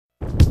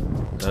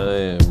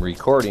I am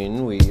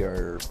recording. We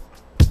are.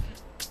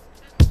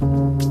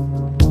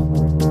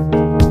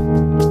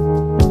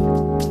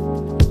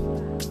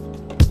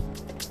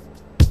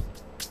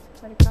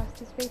 Right across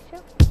the space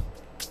show.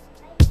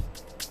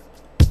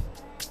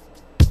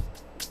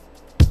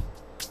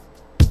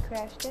 You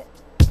crashed it?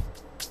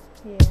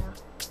 Yeah.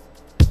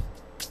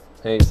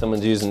 Hey,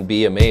 someone's using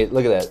 "be amazed."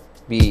 Look at that.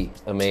 Be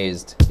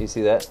amazed. Do you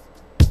see that?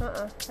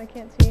 I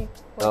can't see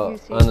what you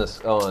see. On this.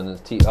 Oh, on the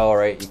T. All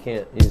right, you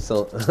can't. You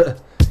still.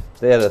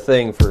 They had a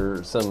thing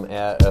for some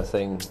a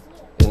thing,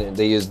 and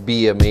they used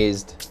 "be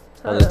amazed"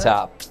 on the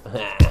top.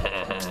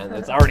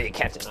 That's already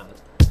catching on.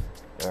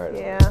 All right.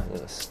 Yeah. I'm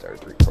gonna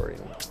start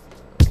recording.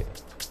 Okay.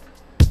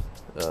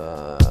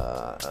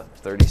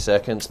 30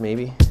 seconds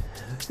maybe.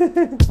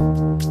 Another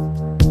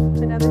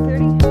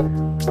 30?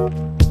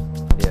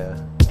 Yeah.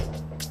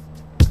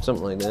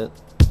 Something like that.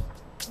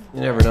 You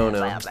never know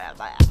now.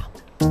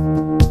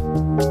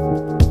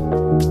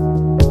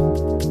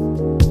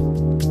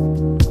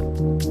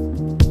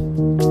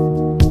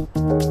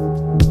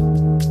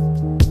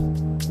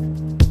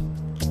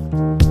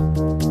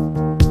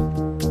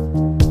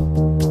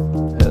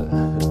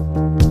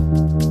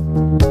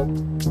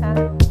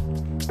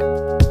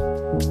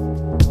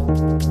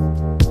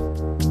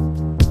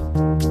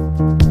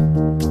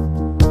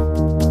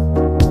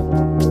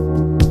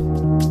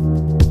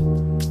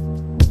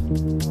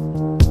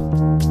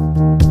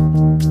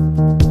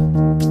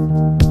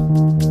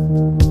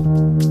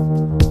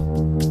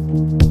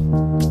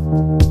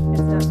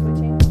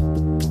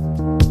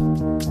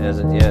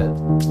 Hasn't yet.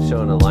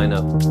 Showing a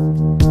lineup.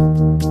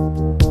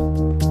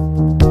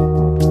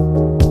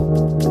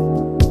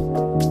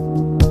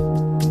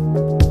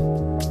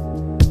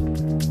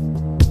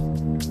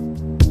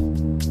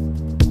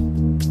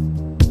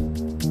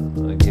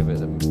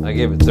 I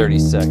give it 30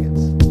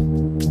 seconds.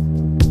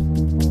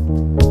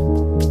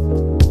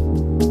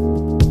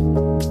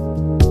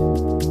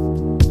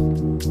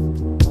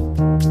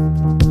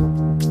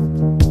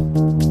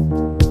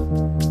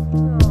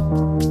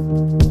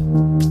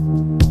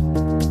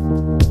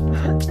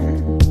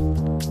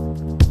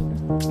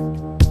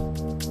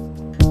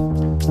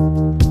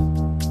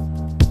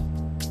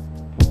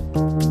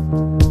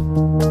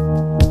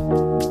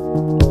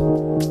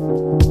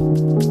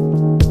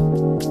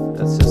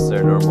 That's just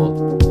their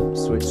normal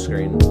switch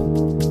screen.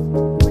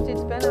 Which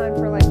it's been on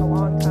for like a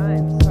long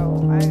time,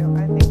 so I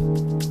think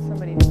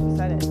somebody didn't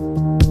set it.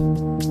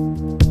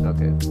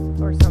 Okay.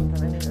 Or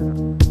something, I don't know.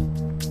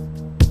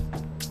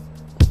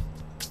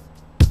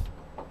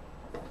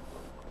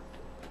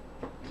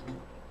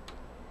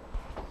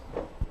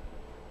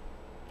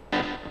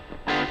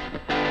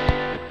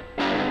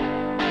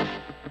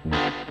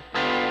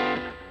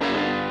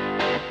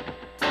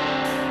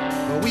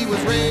 We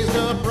was raised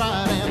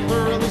upright and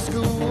thoroughly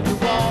schooled to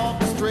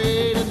walk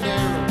straight and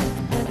narrow.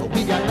 But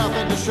we got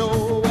nothing to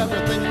show,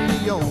 everything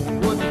we own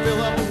wouldn't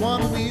fill up a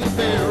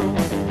one-wheelbarrow.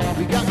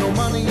 We got no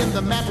money in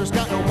the mattress,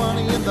 got no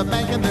money in the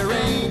bank, and there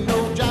ain't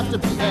no job to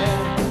be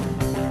had.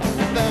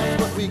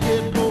 That's what we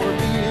get for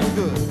being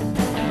good.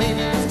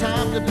 Maybe it's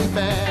time to be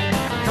bad.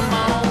 Come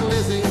on,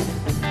 Lizzie,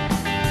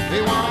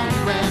 they want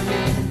you and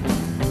me.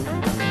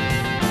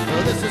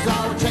 Well, this is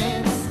our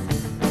chance,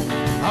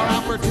 our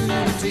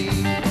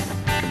opportunity.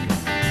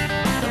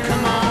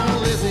 Come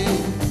on, Lizzie,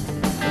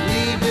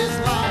 leave this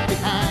life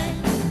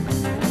behind.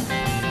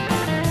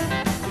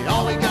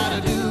 All we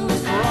gotta do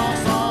is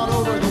cross on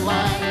over the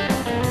line.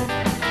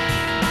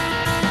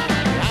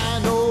 I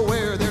know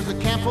where there's a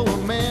camp full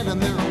of men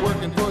and they're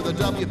working for the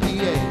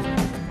WPA.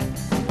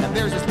 And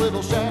there's this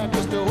little shack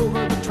just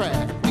over the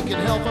track. We can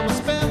help them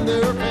spend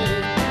their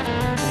pay.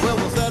 Well,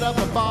 we'll set up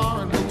a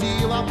bar and we'll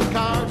deal out the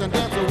cards and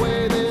dance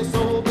away this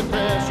old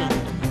depression.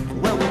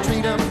 Well, we'll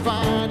treat them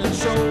fine and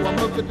show them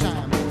a good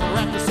time.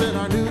 Practicing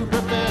our new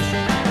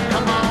profession.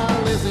 Come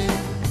on, Lizzie,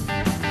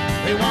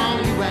 they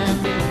want you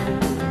and me.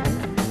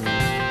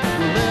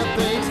 We'll let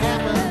things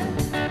happen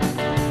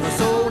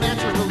so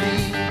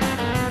naturally.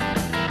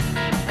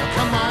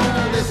 Come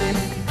on, Lizzie,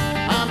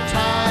 I'm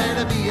tired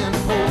of being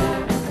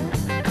poor.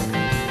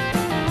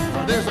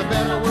 There's a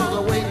better world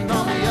awaiting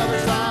on the other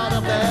side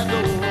of that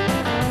door.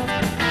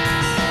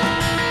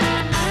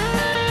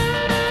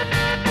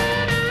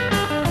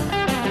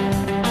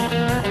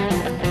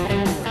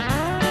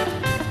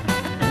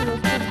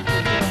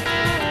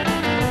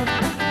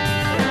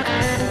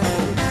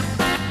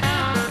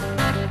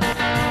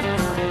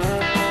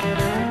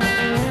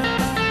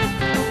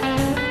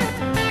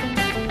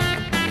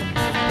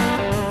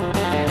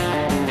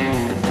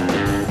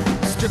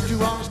 Stripped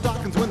you our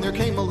stockings when there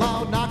came a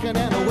loud knocking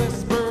and a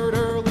whispered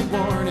early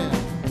warning.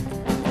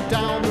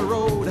 Down the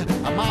road,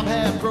 a mob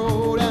had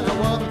growed and it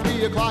was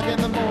 3 o'clock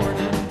in the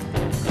morning.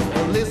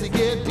 Well, Lizzie,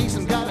 get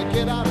decent, gotta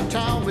get out of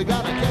town. We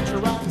gotta catch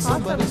her out in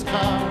somebody's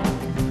car.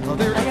 Well,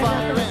 there's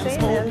fire and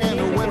smoke and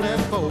the women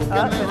folk,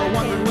 and they're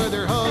wondering where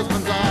their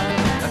husbands are.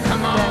 Now,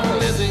 come on,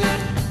 Lizzie,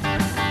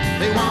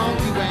 they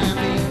want you and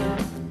me.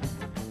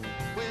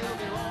 Well,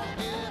 they all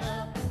get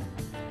up,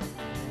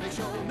 they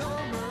show no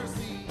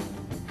mercy.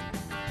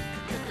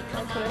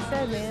 That's what I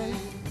said, man.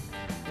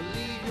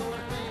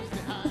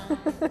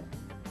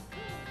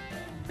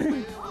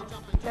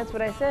 That's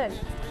what I said.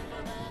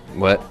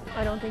 What?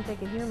 I don't think they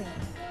can hear me.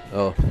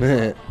 Oh,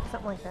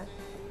 Something like that.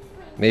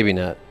 maybe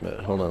not.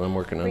 But hold on, I'm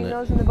working on Bring it.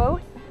 those in the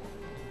boat?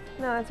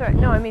 No, that's all right.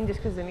 No, I mean just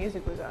because the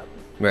music was up.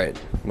 Right.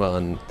 Well,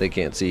 and they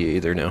can't see you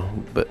either now.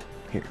 But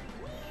here,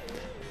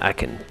 I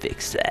can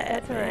fix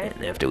that. That's all right.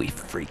 Man, after we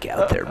freak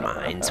out their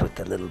minds with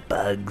the little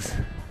bugs.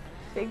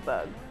 Big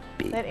bug.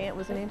 Big That ant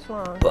was an inch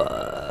long.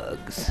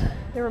 bugs.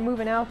 They were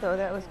moving out though.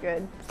 That was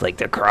good. It's like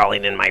they're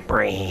crawling in my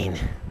brain.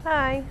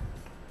 Hi.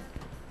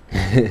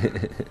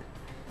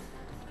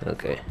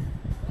 Okay.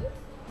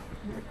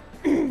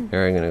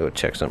 Here, I'm gonna go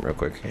check something real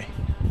quick.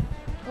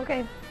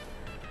 Okay.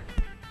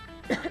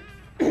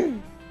 Okay.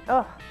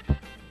 Oh.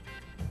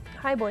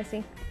 Hi,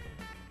 Boise.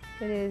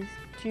 It is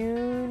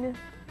June.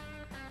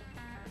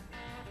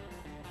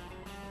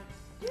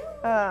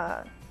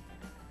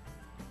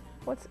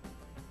 What's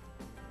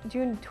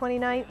June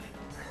 29th,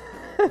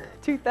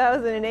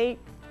 2008.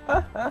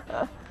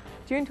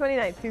 June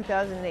 29th,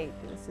 2008.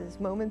 This is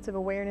Moments of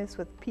Awareness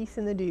with Peace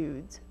and the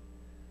Dudes.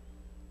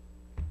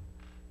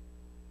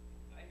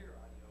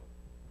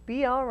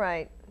 Be all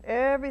right.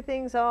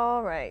 Everything's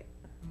all right.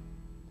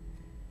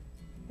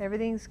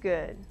 Everything's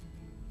good.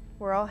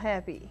 We're all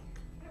happy.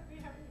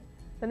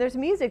 And there's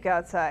music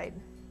outside.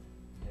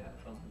 Yeah,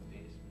 from the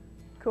basement.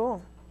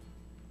 Cool.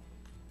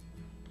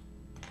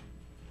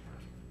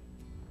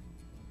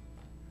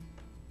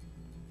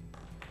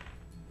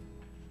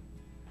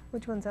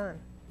 Which one's on?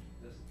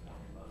 This is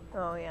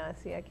Oh yeah,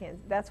 see I can't,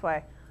 that's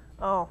why.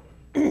 Oh.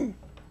 The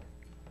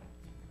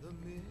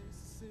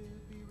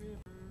Mississippi River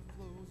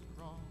flows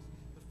across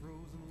the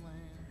frozen land.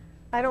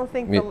 I don't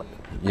think You,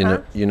 the...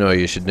 Huh? you know,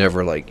 you should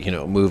never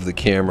move the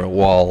camera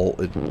while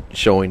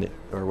showing it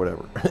or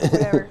whatever.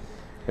 Whatever.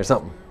 Or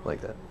something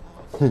like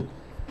that.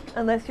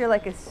 Unless you're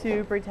like a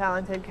super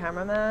talented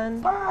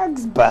cameraman.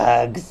 Bugs,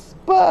 bugs,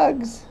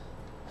 bugs.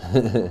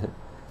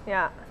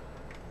 Yeah.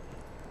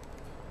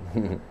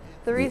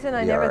 The reason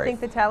I Be never alright. think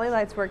the tally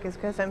lights work is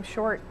because I'm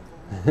short.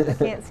 I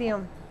can't see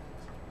them.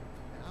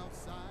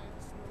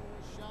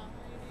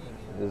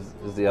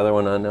 Is the other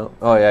one on now?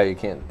 Oh yeah, you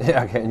can't.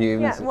 Yeah, can you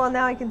even Yeah, see? well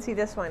now I can see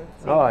this one.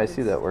 See, Oh, I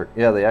see that work.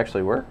 Yeah, they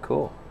actually work.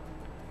 Cool.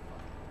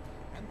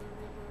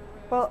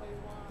 Well,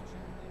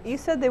 you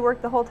said they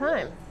worked the whole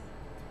time.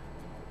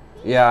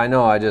 Yeah, I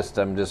know. I'm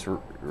just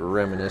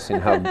reminiscing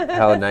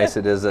how nice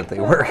it is that they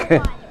work.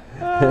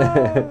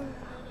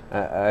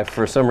 I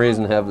for some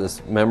reason have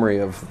this memory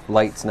of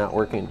lights not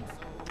working.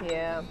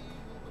 Yeah.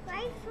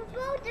 Drive a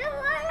boat on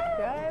water.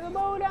 Drive a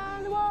boat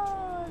on the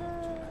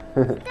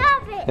water.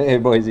 Stop it. Hey,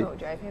 Boise. Oh,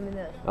 drive him in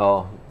the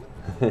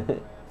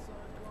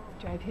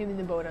drive him in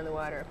the boat on the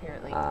water.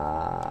 Apparently.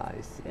 Ah, I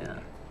see. Yeah.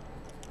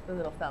 The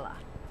little fella.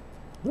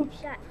 Oops.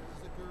 That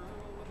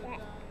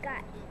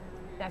guy.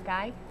 That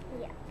guy?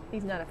 Yeah.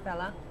 He's not a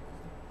fella.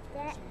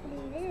 That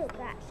little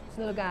guy.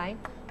 Little guy.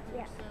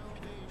 Yeah.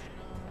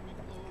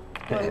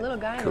 Well, the little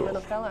guy and Cool. the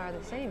little fella are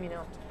the same, you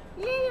know.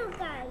 Little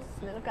guy.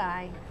 Little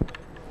guy.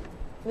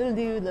 Little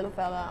dude, little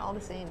fella, all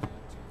the same.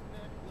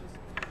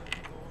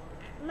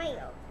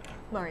 Mayo.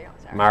 Mario,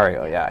 sorry.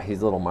 Mario, yeah,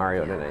 he's little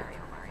Mario tonight.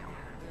 Mario.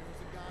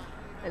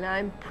 And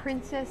I'm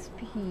Princess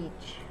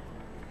Peach.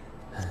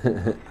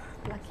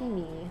 Lucky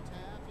me.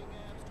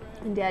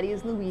 And Daddy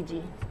is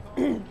Luigi.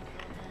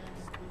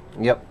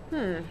 Yep.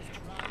 Hmm.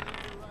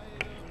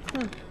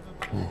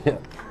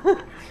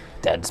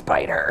 Dead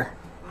spider.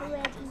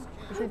 Ready.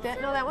 Is it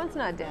dead? No, that one's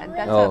not dead.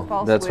 That's a Oh,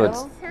 false that's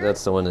widow.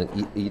 that's the one that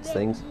eats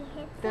things.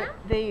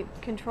 They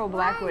control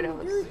black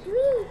widows. 1, 2, 3.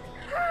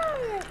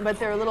 Oh, But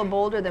they're a little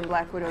bolder than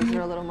black widows.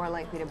 They're a little more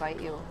likely to bite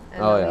you.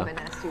 And Oh, they'll yeah. even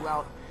nest you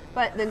out.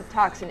 But the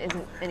toxin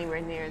isn't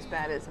anywhere near as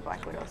bad as a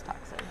black widow's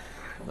toxin.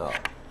 Oh.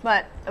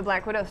 But a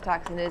black widow's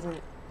toxin isn't,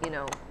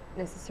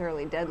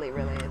 necessarily deadly,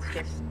 really. It's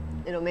just,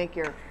 it'll make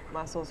your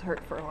muscles hurt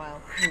for a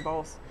while, and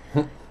both.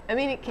 I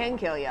mean, it can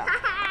kill you,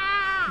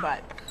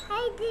 but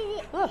I did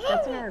it. look,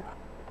 that's an herb.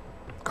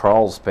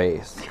 Crawl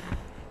space.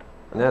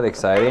 Isn't that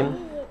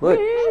exciting? Look.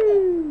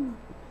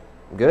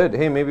 Good.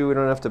 Hey, maybe we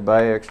don't have to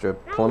buy extra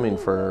plumbing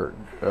for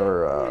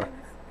our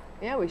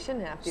Yeah, we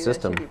shouldn't have to.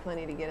 System. That should be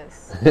plenty to get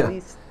us Yeah. at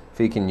least. if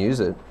he can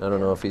use it. I don't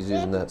know if he's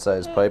using that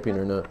size piping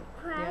or not.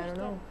 I don't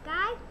know.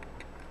 Guy.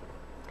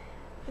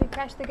 Did you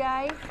crash the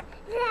guy?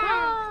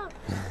 No.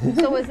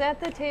 So was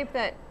that the tape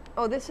that?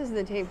 Oh, this is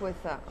the tape with.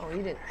 Oh, you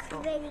didn't. Oh.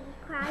 Ready.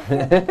 Crash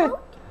the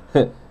boat.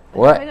 I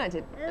What? try not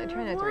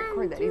to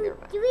record that either.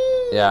 But. 3.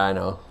 Yeah, I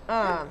know.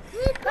 Crash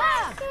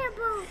the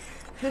boat.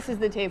 This is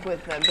the tape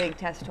with the big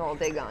test hole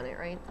dig on it,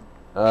 right?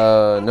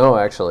 No,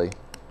 actually.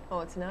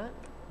 Oh, it's not?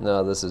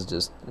 No, this is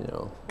just,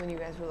 When you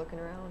guys were looking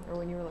around, or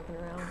when you were looking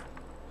around?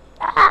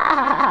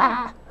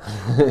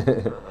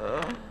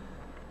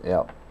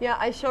 Yeah. Yeah,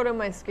 I showed him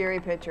my scary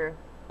picture.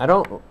 I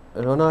don't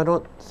know. I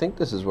don't think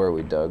this is where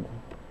we dug.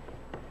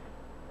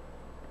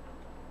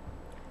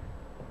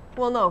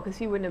 Well, no, because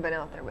he wouldn't have been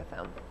out there with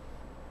them.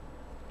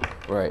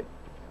 Right.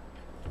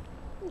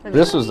 I mean,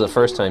 This was the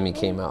first time he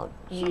came out,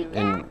 you-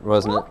 and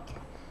wasn't it?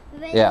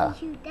 Ready Yeah. to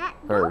shoot that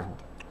Or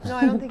No,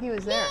 I don't think he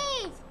was there.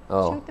 Please.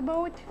 oh, Shoot the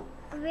boat.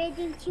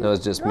 Ready to That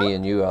was just me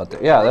and you out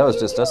there. Yeah, that was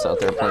just us out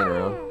there playing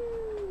around.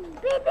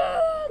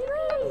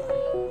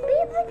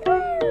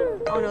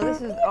 Oh no,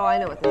 this is. Oh, I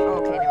know what this.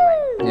 Oh, okay, never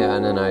mind. Yeah,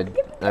 and then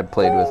I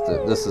played with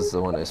the. This is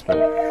the one I spent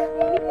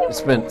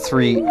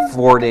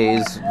 3-4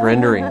 days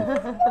rendering.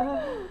 Yeah,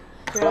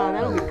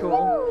 that'll be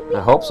cool.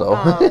 I hope so.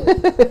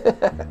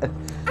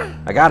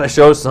 I gotta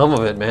show some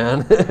of it,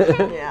 man.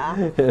 Yeah.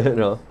 You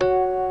know.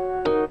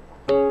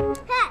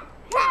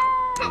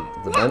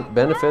 The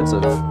benefits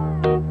of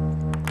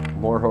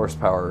more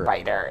horsepower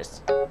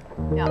fighters.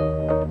 Yeah.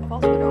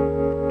 False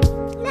widow.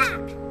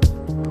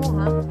 Cool,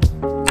 huh?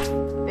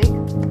 Big.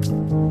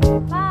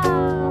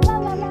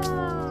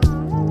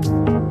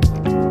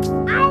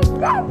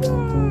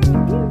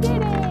 You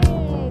did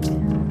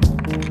it!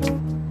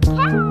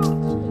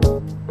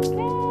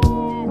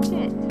 Catch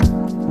it.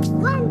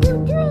 1,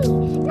 2, 3.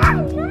 La,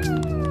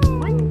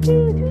 1,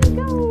 2, 3,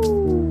 go!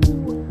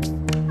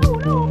 Oh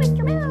no,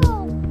 Mr.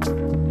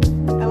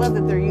 Bill! I love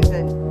that they're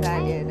using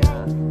that in.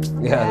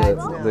 Yeah,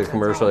 Ads the now.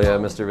 commercial. Yeah,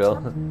 Mr.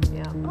 Bill.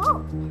 Yeah.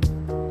 Oh.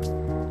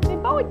 They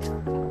boat.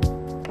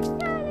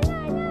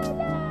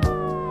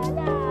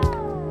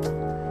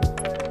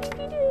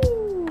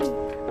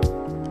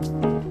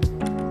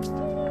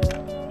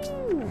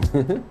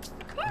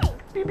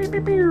 Beep, beep,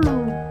 beep, pew.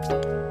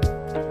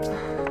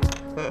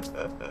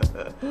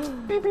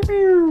 Beep, beep,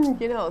 pew.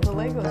 You know, the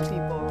Legos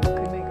people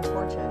could make a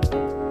fortune.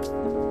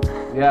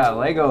 Yeah,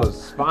 Legos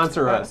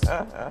sponsor us.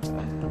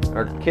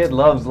 Our kid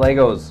loves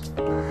Legos.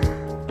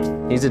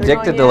 He's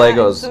addicted to yeah, and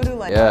Legos. so do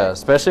Legos. Yeah,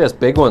 especially us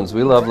big ones.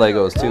 We love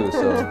Legos too.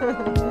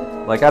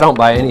 So, like, I don't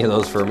buy any of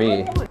those for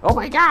me. Oh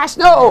my gosh,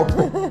 no!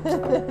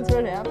 That's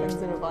what happens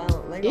in a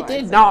violent Lego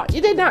accident. not.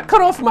 You did not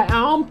cut off my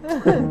arm.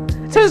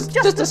 Just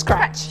a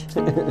scratch.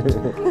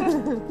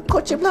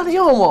 Cut your bloody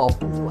arm off.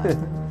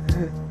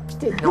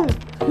 Did not.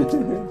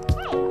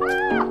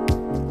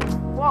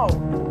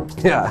 Whoa.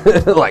 Yeah,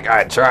 like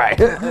I'd try.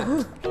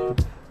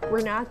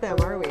 We're not them,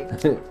 are we?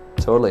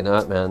 Totally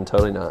not, man.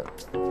 Totally not.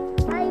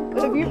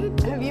 But have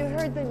you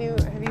heard the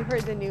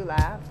new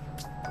laugh?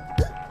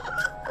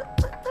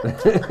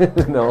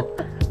 No.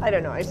 I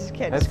don't know. I just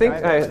can't I describe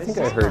think it. I but it's think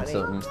I just heard funny.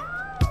 something.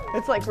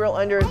 It's like real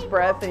under his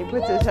breath, and he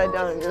puts his head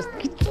down and just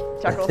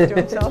chuckles to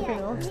himself. You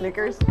know,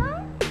 snickers.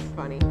 It's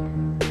funny.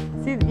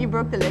 See, you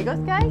broke the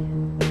Legos guy?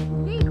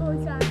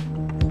 Legos are.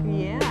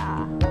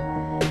 Yeah.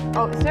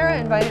 Oh, Sarah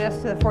invited us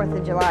to the 4th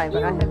of July,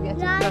 but I have yet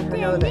to let her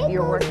know that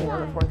you're working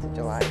on the 4th of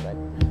July. But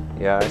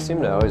Yeah, I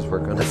seem to always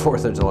work on the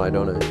 4th of July,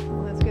 don't I?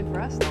 well, that's good for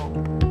us, though.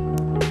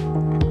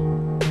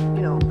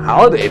 You know.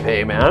 Holiday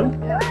pay, man.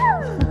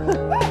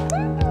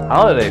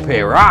 Holiday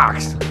pay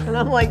rocks. And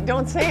I'm like,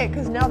 don't say it,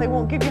 because now they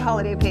won't give you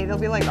holiday pay. They'll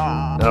be like,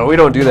 ah. No, we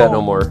don't do that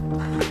no more.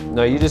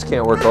 No, you just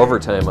can't work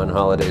overtime on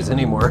holidays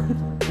anymore.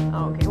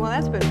 Oh, okay. Well,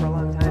 that's been for a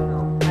long time,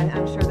 though.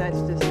 I'm sure that's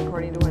just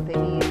according to what they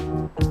need.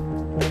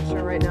 I'm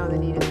sure right now the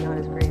need is not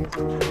as great as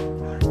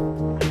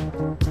usual.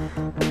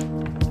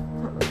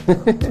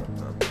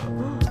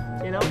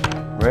 You know?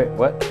 Right?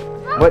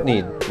 What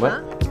need? What?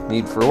 Huh?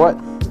 Need for what?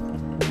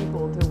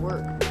 People to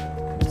work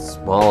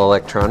Small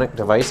electronic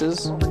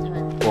devices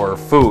overtime. or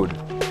food?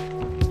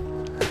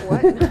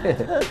 What?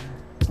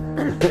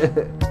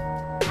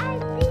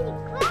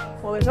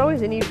 Well, there's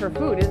always a need for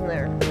food, isn't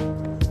there?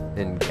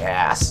 And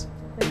gas.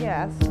 I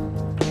guess.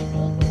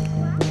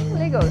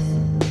 Legos.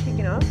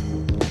 Speaking of,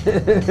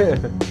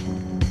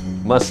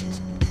 Must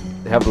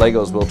have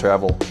Legos will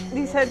travel.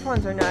 these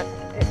headphones are not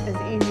as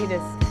easy to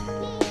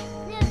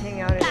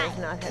hang out in as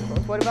not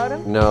headphones. What about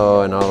them?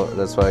 No, and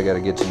that's why I got to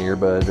get you an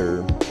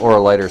earbud or a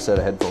lighter set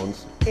of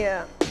headphones.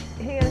 Yeah.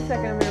 Hang on a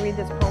second. I'm going to read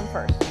this poem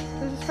first.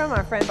 This is from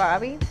our friend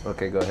Bobby,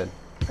 Okay, go ahead.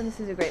 and this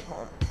is a great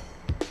poem.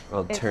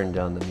 I'll turn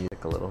down the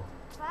music a little.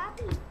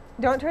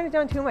 Don't turn it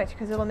down too much,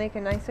 because it'll make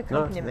a nice No,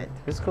 accompaniment.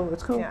 it's cool.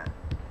 It's cool. Yeah.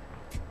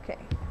 Okay.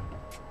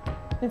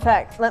 In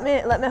fact, let me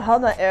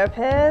hold my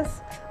earpiece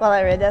while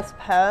I read this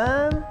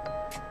poem,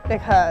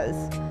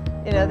 because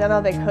then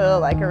I'll be cool,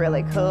 like a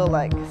really cool,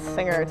 like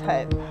singer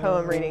type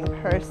poem reading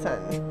person.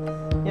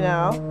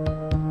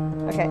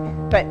 Okay.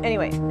 But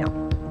anyway, no.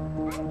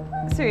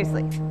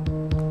 Seriously,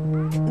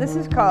 this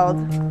is called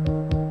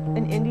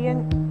an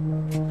Indian.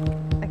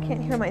 I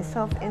can't hear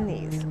myself in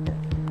these.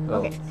 Oh.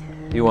 Okay.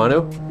 You want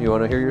to? You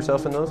want to hear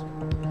yourself in those?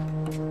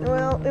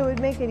 Well, it would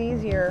make it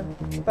easier,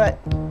 but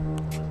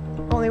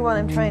only one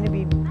I'm trying to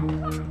be.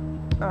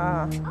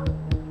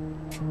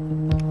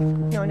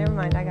 No, never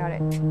mind. I got it.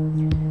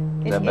 An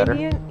that better?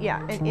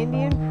 An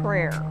Indian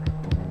prayer.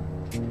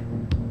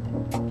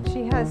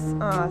 She has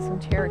some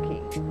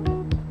Cherokee.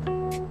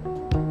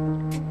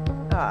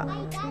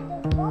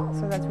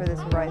 So that's where this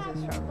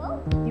arises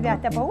from. You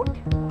got the boat?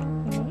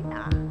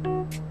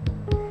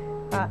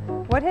 Yeah.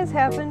 What has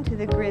happened to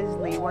the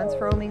grizzly once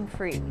roaming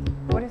free?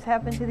 What has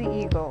happened to the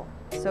eagle,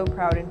 so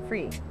proud and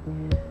free?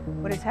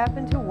 What has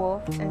happened to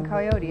wolf and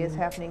coyote is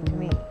happening to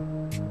me.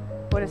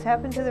 What has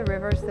happened to the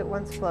rivers that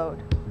once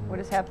flowed? What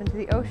has happened to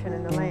the ocean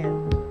and the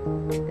land?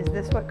 Is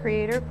this what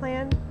Creator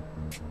planned?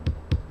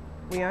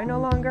 We are no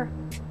longer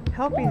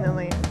helping the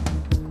land.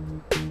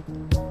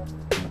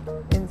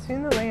 And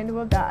soon the land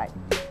will die,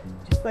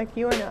 just like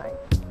you and I,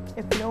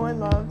 if no one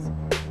loves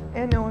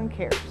and no one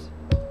cares.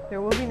 There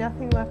will be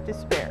nothing left to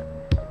spare.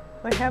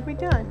 What have we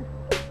done?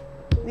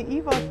 The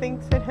evil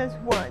thinks it has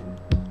won.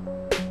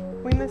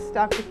 We must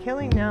stop the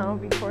killing now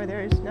before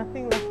there is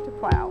nothing left to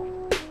plow.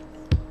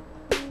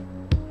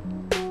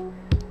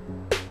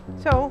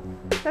 So,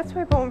 that's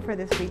my poem for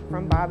this week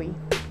from Bobby.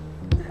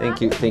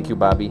 Thank you,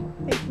 Bobby.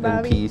 Thanks,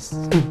 Bobby. And peace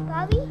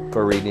Bobby?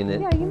 for reading it.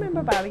 Yeah, you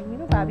remember Bobby. You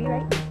know Bobby,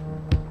 right?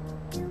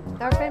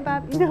 Our friend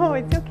Bobby. No,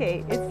 it's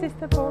okay. It's just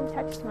the poem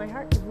touched my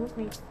heart and moved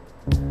me.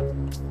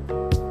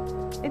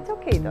 It's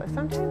okay though.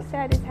 Sometimes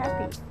sad is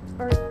happy,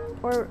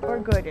 or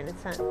good in a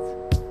sense.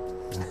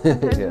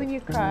 Sometimes Yeah. when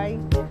you cry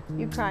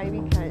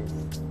because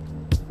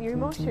your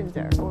emotions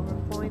are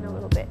overflowing a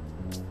little bit,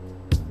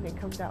 and it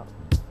comes out.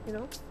 You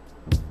know,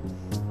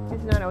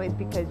 it's not always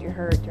because you're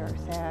hurt or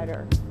sad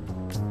or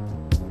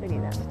any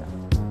of that stuff.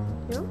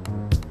 You know.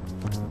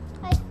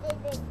 I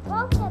did it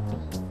both of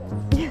pieces.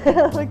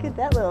 Yeah, look at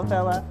that little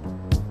fella.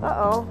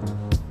 Uh-oh.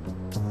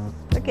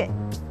 Okay.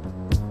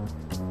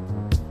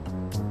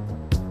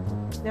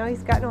 Now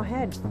he's got no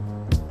head.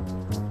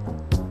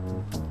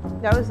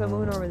 That was the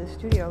moon over the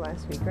studio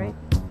last week, right?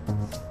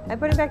 I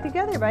put it back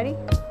together, buddy.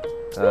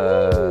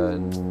 No,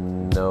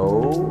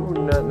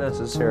 not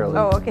necessarily.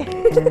 Oh, okay.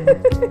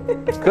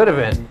 Could have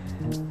been.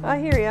 I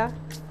hear ya.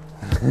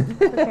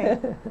 Okay.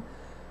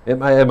 It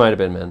might have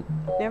been men.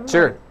 Never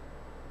Sure.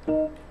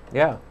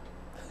 Yeah.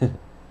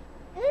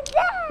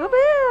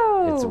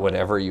 Woo-hoo! It's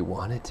whatever you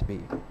want it to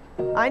be.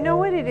 I know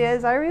what it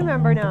is. I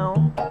remember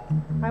now.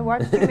 I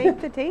watched you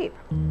make the tape.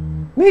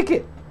 Make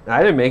it.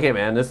 I didn't make it,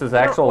 man. This is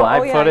actual well,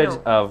 live yeah, I footage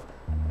know. of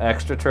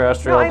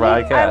extraterrestrial No, I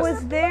broadcast.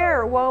 was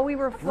there while we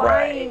were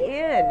flying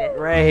in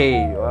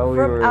Right. While we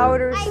from were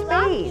outer I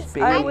love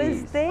space. I was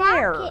space.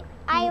 there. Rocket.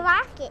 I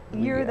rock it.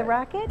 You're the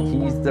rocket?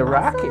 He's the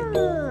rocket.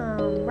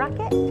 Awesome.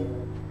 Rocket?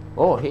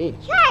 Oh, hey.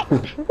 Shark.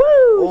 Woo!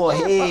 Oh,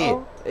 hey.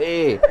 Uh-oh.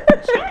 Hey.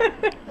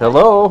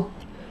 Hello.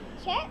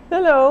 Shark.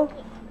 Hello.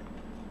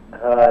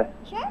 Shark.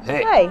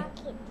 Hey. Hi.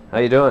 Rocket. How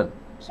you doing?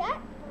 Shark.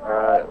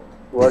 Alright,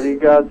 what are you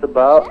guys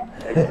about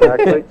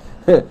exactly?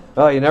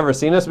 Oh, you never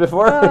seen us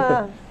before?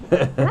 Hi,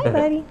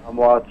 buddy. I'm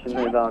watching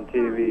it on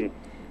TV.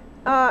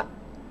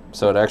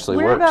 So it actually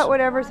We're works. about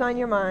whatever's on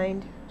your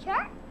mind.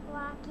 Shark.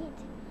 Rocket.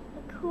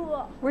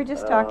 Cool. We're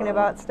just talking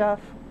about stuff.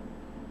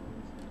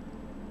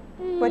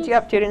 What you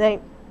up to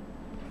tonight?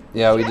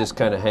 Yeah, we just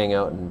kind of hang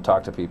out and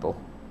talk to people.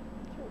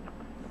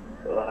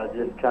 Well, I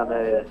just kind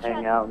of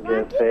hang out and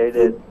get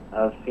faded.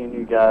 I've seen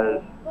you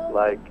guys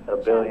like a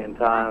billion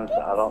times.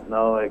 I don't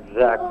know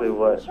exactly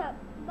what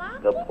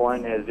the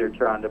point is you're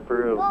trying to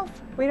prove.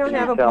 We don't Can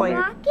have you a tell point.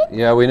 me?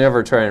 Yeah, we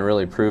never try and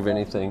really prove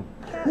anything.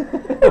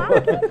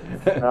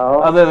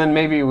 No? Other than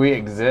maybe we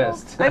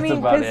exist. I That's mean,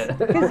 about it.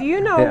 because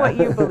you know Yeah. what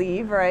you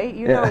believe, right?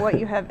 You Yeah. know what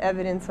you have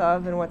evidence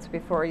of and what's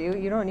before you.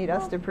 You don't need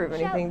us to prove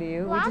anything to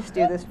you. We just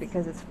do this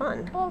because it's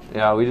fun.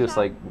 Yeah, we just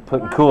like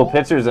putting cool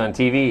pictures on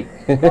TV.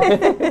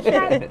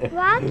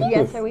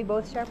 Yes, are we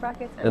both sharp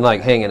rockets? And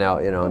like hanging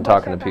out, you know, and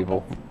talking to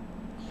people.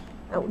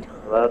 Oh.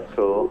 That's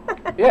cool.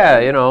 Yeah,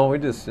 you know, we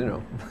just, you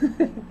know.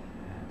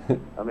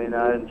 I mean,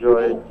 I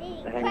enjoyed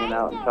hanging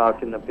out and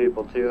talking to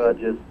people too. I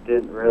just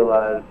didn't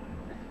realize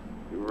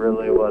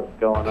really what's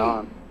going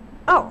on.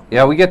 Oh.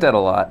 Yeah, we get that a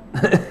lot.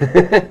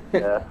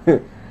 Yeah.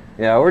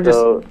 Yeah, we're just.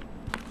 So,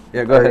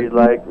 Yeah, go are ahead. you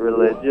like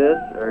religious?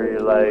 Or are you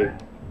like,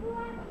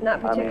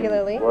 Not I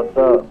particularly. mean, what's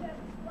up?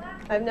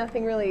 I have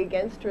nothing really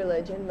against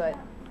religion, but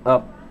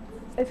Up.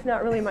 it's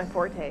not really my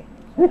forte.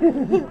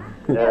 Yeah,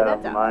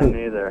 that's up. mine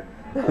neither.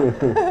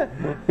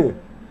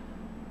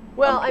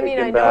 Well, I'm I mean,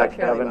 I kicking know back it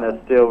fairly having well.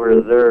 a steel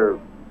reserve.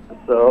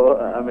 So,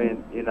 I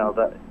mean, you know,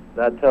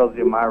 that tells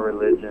you my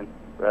religion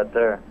right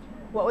there.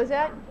 What was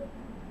that?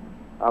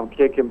 I'm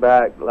kicking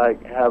back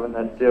like having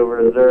a steel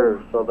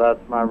reserve, so that's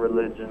my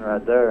religion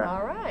right there.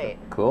 All right.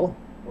 Cool.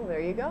 Well,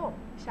 there you go.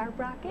 Sharp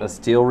rocket. A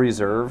steel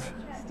reserve.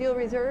 Steel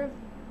reserve.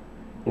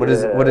 What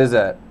is Yeah. what is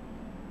that?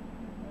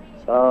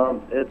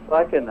 It's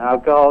like an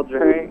alcohol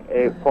drink,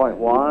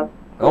 8.1.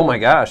 Oh my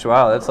gosh!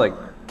 Wow, that's like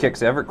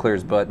kicks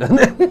Everclear's butt, doesn't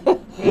it?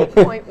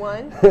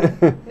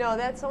 8.1. No,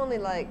 that's only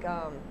like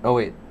Oh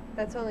wait.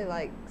 that's only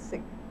like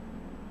six.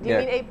 Do you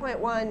Yeah. mean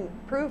 8.1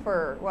 proof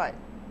or what?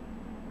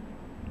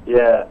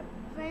 Yeah,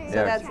 So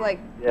Yeah. that's like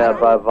yeah,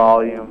 by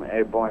volume,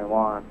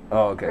 8.1.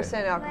 Oh okay.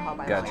 percent alcohol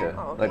by Gotcha. volume.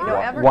 Oh, okay. Like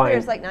No, wine.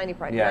 Everclear's like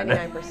 90%, Yeah.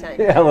 99%.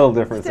 Yeah, a little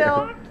different.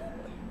 Still,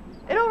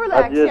 it'll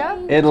relax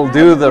just- you. It'll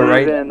do the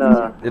right. In,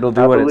 It'll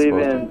do I what it's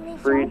believe supposed to. in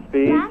free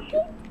speech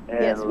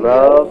and Yes, we do.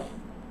 love.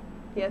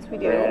 Yes, we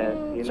do.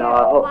 And, you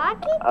know,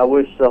 I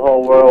wish the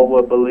whole world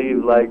would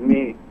believe like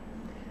me.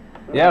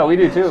 Yeah, we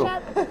do too.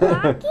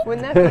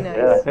 Wouldn't that be nice?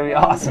 Yeah. That'd be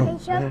awesome.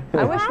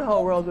 I wish the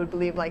whole world would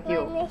believe like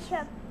you.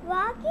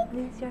 Rocket.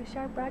 It's your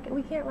sharp rocket.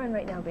 We can't run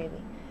right now,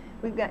 baby.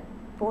 We've got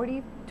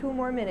 42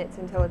 more minutes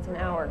until it's an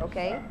hour,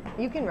 okay?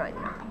 You can run.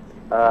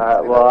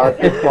 Well, I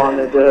just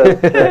wanted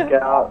to check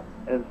out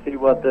and see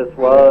what this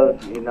was.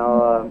 You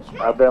know,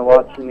 I've been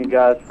watching you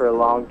guys for a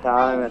long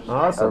time, and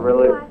Awesome.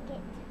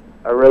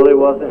 I really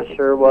wasn't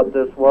sure what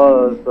this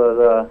was,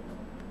 but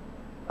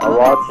I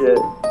watch it,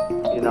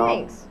 you know.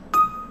 Thanks.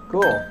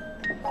 Cool.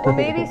 Well,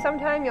 maybe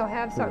sometime you'll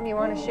have something you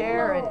want to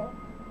share and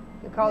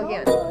you'll call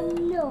again.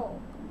 No.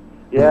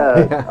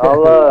 Yeah,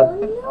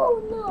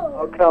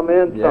 I'll come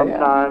in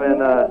sometime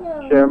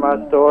and share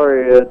my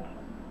story. It's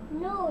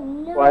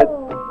quite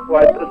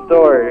the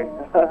story.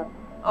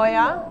 Oh,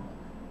 yeah?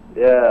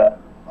 Yeah.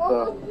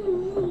 Oh,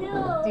 So,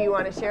 no. Do you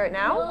want to share it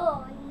now?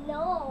 Oh,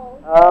 no.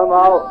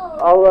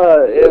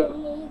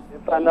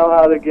 if I know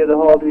how to get a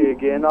hold of you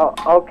again,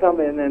 I'll come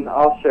in and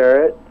I'll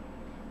share it.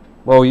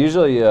 Well,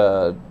 usually,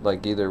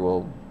 like either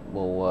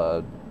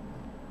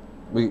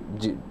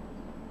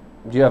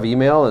do you have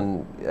email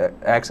and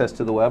access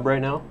to the web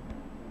right now?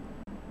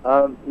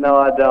 No,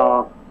 I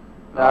don't.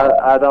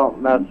 I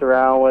don't mess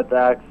around with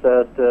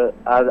access to.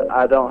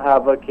 I don't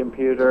have a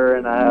computer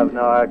and I have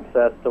no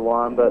access to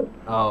one. But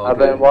I've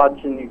been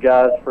watching you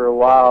guys for a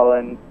while,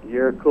 and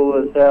you're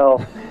cool as hell.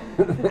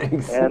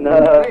 Thanks. And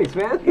Thanks,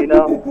 man. you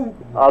know,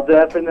 I'll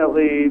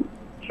definitely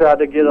try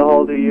to get a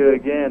hold of you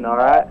again. All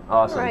right.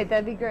 Awesome. All right,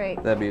 that'd be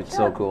great. That'd be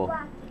so cool.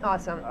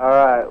 Awesome. All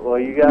right. Well,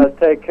 you guys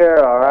take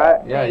care. All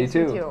right. Yeah, Thanks,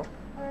 you too.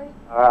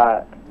 All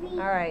right. All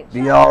right.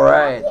 Be all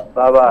right.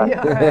 Bye bye.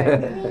 Yeah, all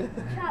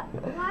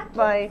right.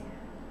 Bye.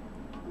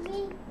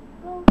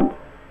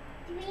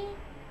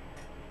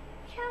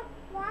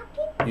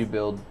 You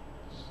build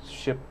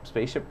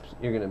spaceships?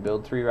 You're gonna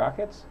build 3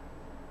 rockets?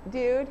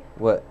 Dude,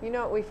 What? you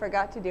know what we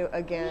forgot to do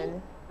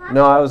again?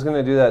 No, I was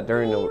gonna do that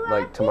during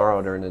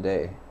tomorrow during the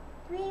day.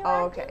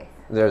 Oh, okay.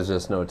 There's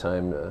just no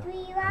time to.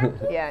 3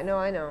 rockets? Yeah, no,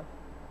 I know.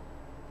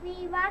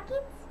 3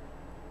 rockets?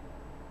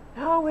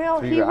 Oh, well,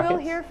 3 he will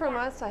rockets? hear from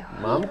us. I hope.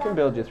 Mom can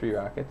build you 3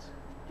 rockets.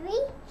 3?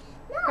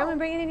 Come No. and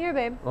bring it in here,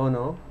 babe. Oh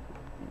no,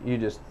 we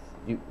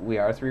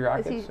are 3 Is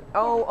rockets. he,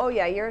 oh,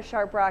 yeah, you're a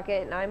sharp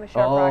rocket, and I'm a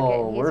sharp Oh, rocket,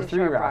 and he's we're a 3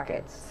 sharp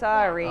rockets. rocket.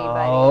 Sorry, Oh,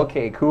 buddy.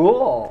 okay,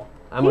 cool.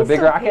 I'm He's a big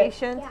so rocket.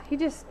 patient. Yeah. He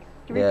just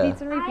Yeah.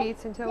 repeats and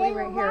repeats until we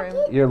Little hear him.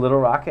 rocket? You're a little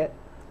rocket.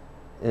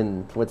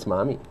 And what's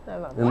mommy? I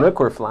love And that. look,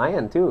 we're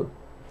flying too.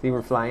 See,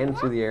 we're flying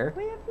through the air.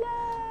 We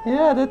fly.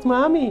 Yeah, that's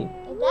mommy.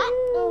 Is that?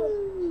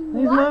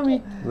 There's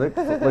mommy. Look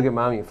at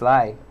mommy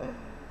fly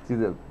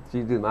through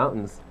the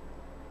mountains.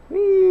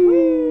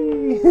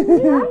 Whee!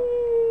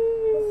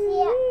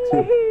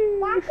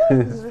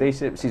 Rocket?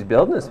 Spaceship. She's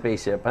building a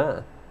spaceship,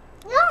 huh?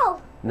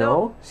 No.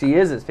 No, she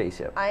is a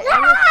spaceship. I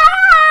am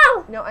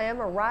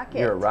a rocket.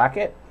 You're a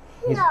rocket.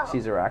 No.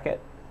 She's a rocket.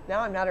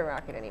 Now I'm not a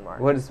rocket anymore.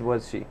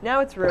 What's she?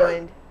 Now it's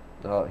ruined.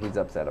 Oh, he's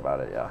upset about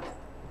it. Yeah.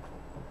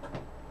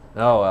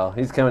 Oh well,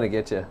 he's coming to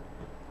get you.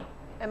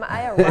 Am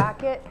I a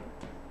rocket?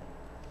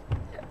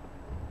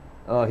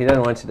 Oh, he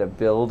doesn't want you to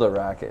build a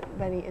rocket.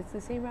 Buddy, it's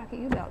the same rocket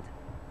you built.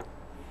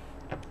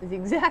 It's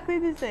exactly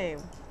the same.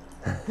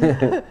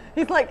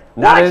 He's like,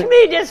 Not watch a-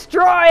 me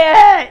destroy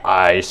it!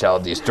 I shall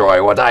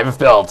destroy what I've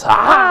built.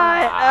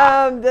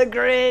 I am the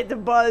great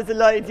Buzz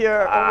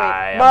Lightyear. Oh, I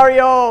wait. am-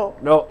 Mario!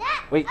 No,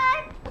 wait.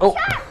 Oh.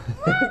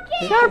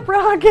 Sharp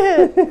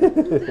rocket!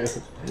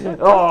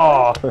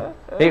 Oh.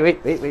 Hey,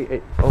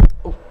 wait. Oh.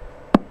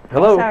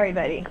 Hello. Sorry,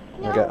 buddy.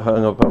 I got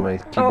hung up on my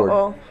keyboard.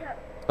 Uh-oh.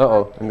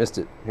 Uh-oh, I missed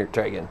it. Here,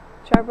 try again.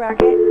 Sharp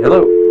rocket.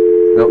 Hello.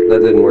 Nope, that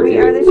didn't work We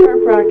either. are the Sharp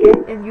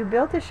Rocket, and you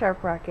built a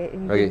Sharp Rocket,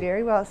 and you Okay. did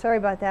very well. Sorry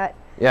about that.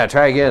 Yeah,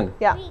 try again.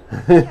 Yeah.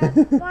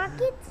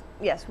 Rockets?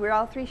 Yes, we're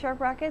all 3 Sharp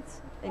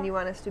Rockets, and you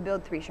want us to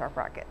build 3 Sharp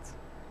Rockets.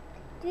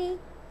 3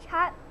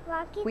 sharp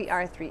rockets? We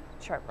are 3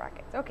 Sharp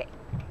Rockets. Okay,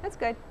 that's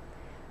good.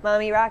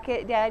 Mommy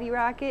Rocket, Daddy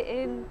Rocket,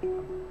 and do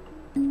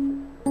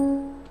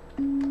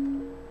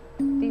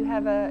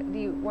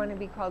you want to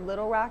be called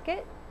Little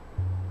Rocket?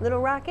 Little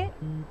Rocket?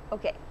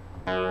 Okay.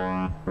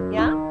 Yeah?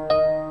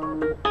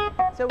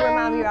 So we're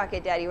Mommy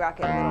Rocket, Daddy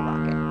Rocket, Little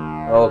Rocket.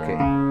 Okay.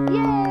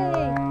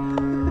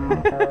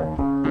 Yay!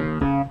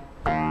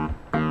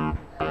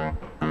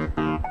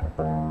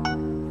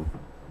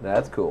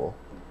 That's cool.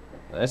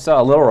 I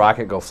saw a little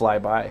rocket go fly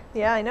by.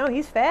 Yeah, I know.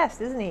 He's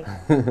fast, isn't he?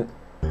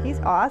 He's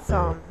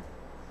awesome.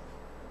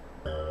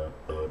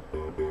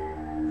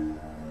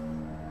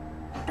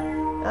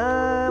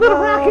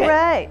 All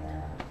right.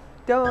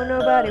 Don't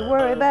nobody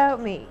worry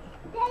about me.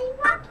 Daddy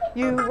rocket?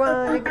 You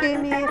wanna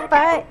give me a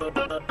fight?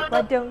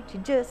 Why don't you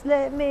just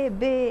let me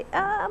be?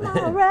 I'm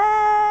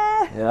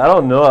alright. Yeah, I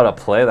don't know how to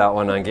play that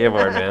one on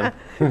keyboard, man.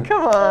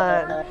 Come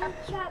on.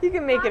 Sharp You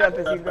can make it up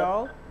as you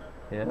go.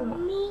 Yeah.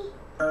 Me,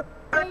 little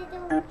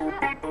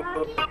sharp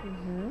rocket.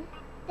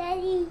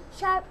 Daddy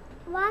sharp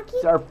rocket.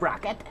 Sharp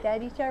rocket.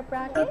 Daddy Sharp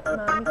Rocket,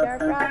 Mommy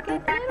Sharp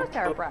Rocket, and Little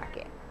Sharp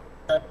Rocket.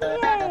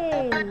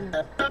 Yay!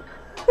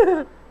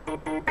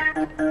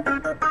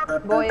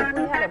 Boy, if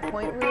we had a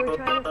point we were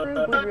trying to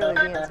prove, we'd really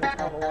be in some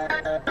trouble.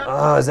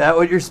 Oh, is that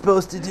what you're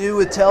supposed to do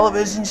with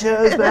television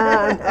shows,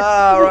 man?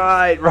 Oh,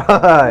 right.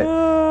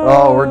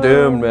 Oh, we're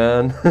doomed,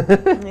 man.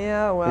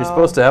 Yeah, well. You're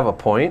supposed to have a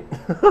point?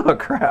 Oh,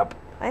 crap.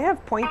 I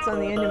have points on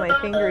the end of my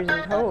fingers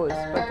and toes,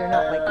 but they're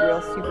not like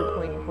real super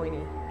pointy.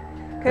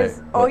 Because,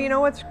 Hey, oh, what? you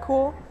know what's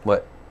cool?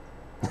 What?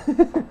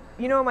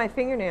 You know, my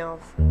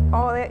fingernails.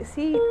 Oh,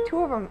 see, 2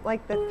 of them,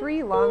 like the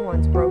 3 long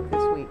ones broke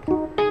this week.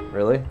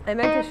 Really? I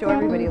meant to show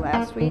everybody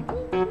last week.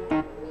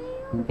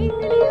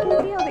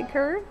 Fingernails, see how they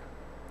curve?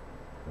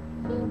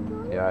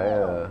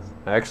 Yeah,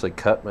 I actually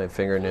cut my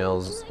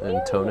fingernails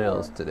and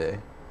toenails today.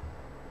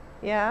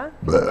 Yeah?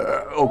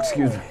 Oh,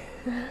 excuse me.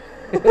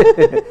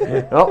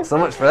 Oh, so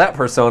much for that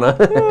persona.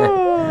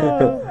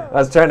 I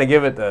was trying to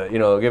give it the,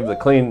 give the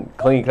clean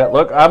cut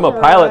look. I'm a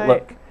pilot.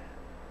 Look,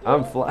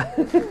 I'm fly.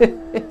 Clean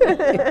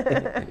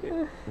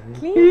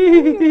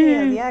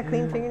fingernails. Yeah,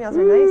 clean fingernails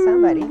are nice, huh,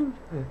 buddy?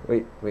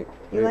 Wait.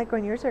 You like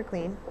when yours are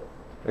clean?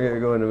 I gotta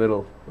go in the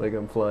middle, like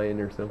I'm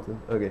flying or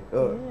something. Okay.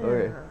 Oh,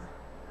 okay.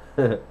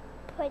 Put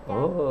that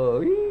Oh,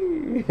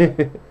 wee.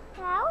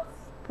 house.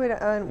 Put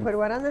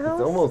what on the house?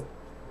 It's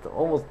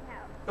almost.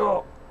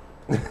 Oh.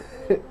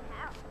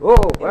 Oh.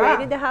 You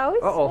raided the house?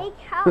 Uh-oh. Big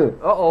house.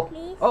 Uh-oh.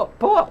 Please. Oh,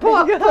 pull up.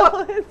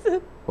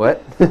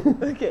 What?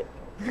 Okay.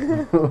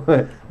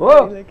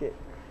 Whoa. Look it.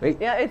 Wait.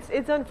 Yeah,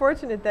 it's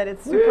unfortunate that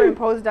it's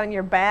superimposed on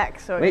your back,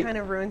 so it Wait. kind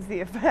of ruins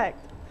the effect.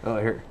 Oh,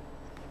 here.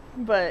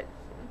 But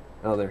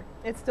Oh, there.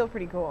 it's still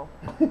pretty cool.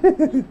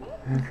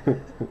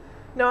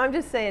 No, I'm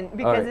just saying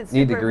because right, it's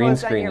need the green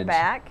superimposed on your screenage.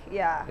 back.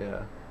 Yeah.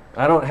 Yeah.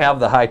 I don't have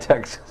the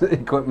high-tech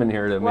equipment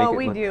here to Well, make it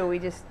we look- do. We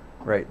just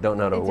Right, don't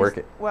know how to work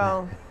it.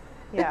 Well,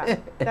 yeah,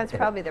 that's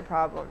probably the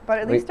problem. But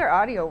at least our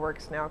audio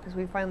works now because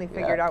we finally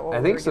figured out what I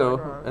we think were so.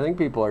 doing wrong. I think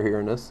people are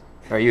hearing us.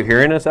 Are you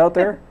hearing us out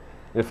there?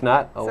 If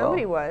not, oh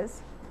Somebody well.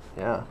 was.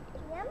 Yeah.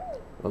 Yummy.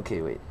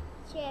 Okay, wait.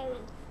 Cherry.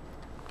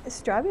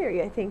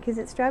 Strawberry, I think. Is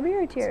it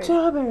strawberry or cherry?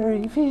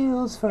 Strawberry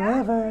feels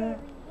forever.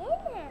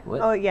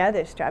 What? Oh, yeah,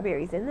 there's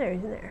strawberries in there,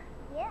 isn't there?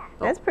 Yeah.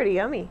 That's pretty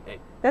yummy. Hey.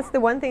 That's the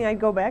one thing I'd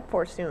go back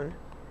for soon.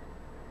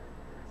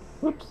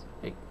 Whoops.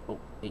 Hey. Oh,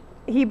 hey.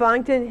 He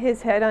bonked in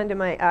his head onto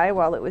my eye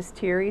while it was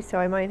teary, so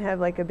I might have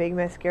like a big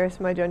mascara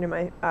smudge under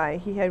my eye.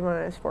 He had one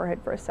on his forehead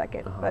for a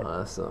second. But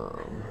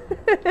Awesome.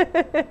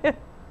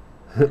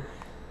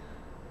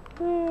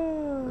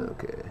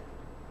 Okay.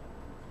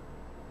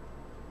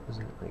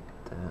 Isn't it like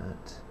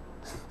that?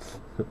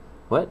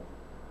 What?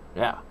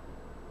 Yeah.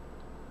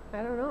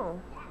 I don't know.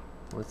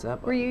 What's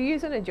that? Were you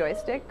using a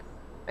joystick?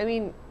 I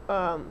mean,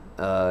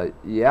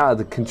 Yeah,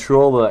 to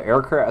control the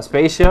aircraft,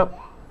 spaceship.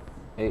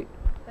 Hey.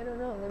 I don't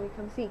know. Let me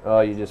come see. Oh,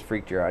 you just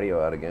freaked your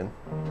audio out again.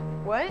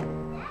 What?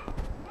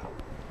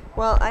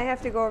 Well, I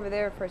have to go over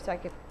there for a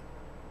second.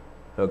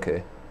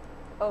 Okay.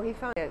 Oh, he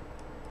found it.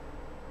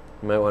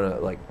 You might want to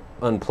like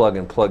unplug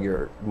and plug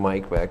your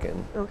mic back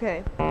in.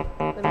 Okay.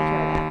 Let me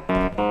try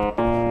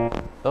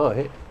that. Oh,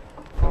 hey.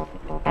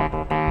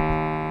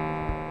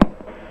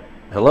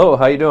 Hello,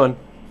 how you doing?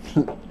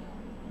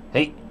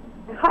 Hey.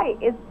 Hi,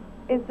 is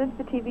this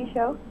the TV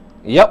show?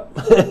 Yep.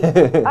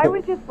 I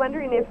was just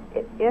wondering if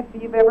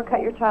you've ever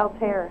cut your child's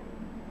hair.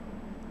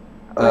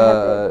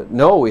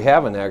 No, we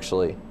haven't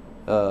actually.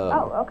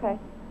 Oh, okay.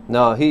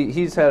 No,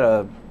 he's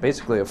had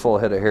basically a full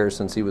head of hair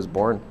since he was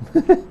born.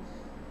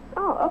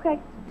 Oh, okay.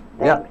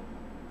 Yeah.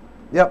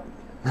 Thanks. Yep.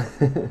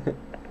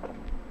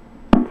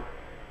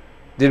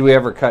 Did we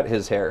ever cut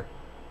his hair?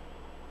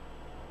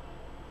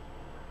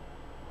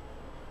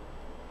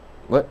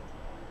 What?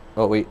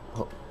 Oh, wait.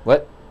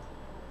 What?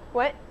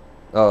 What?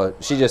 Oh,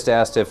 she just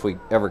asked if we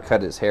ever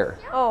cut his hair.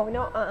 Oh,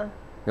 no,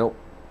 Nope.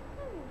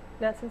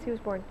 not since he was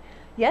born.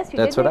 Yes, you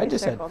That's did what make I a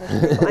just said. circle.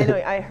 That's pretty cool. I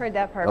know, I heard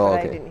that part, Oh, but I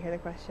okay. didn't hear the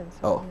question.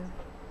 So, Oh.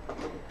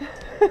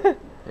 yeah.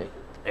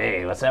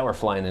 Hey, what's that we're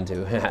flying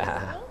into?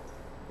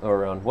 Or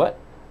around what?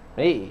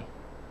 Hey.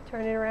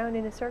 Turn it around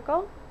in a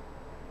circle.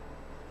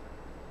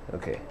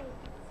 Okay.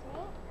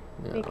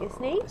 Make a No,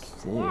 snake?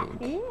 snake.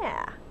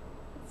 Yeah.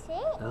 See?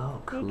 Oh,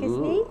 cool. Make a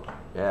snake?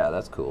 Yeah,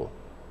 that's cool.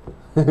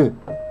 Huh?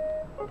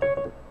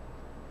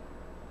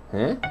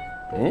 Huh?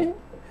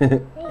 And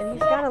he's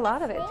got a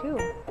lot of it, too.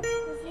 You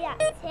see that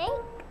snake?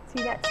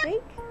 See that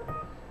snake?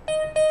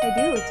 I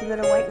do. It's a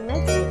little white and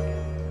red snake.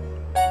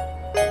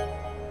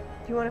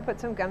 Do you want to put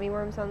some gummy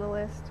worms on the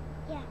list?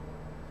 Yeah.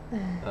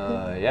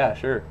 Yeah,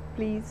 sure.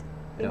 Please.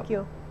 Thank Yep.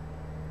 you.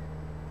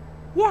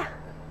 Yeah.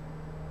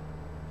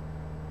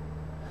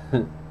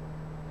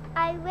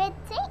 I red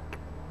snake.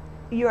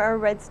 You are a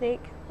red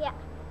snake Yeah.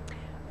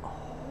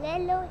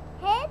 Yellow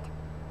head.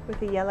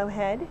 with a yellow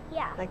head,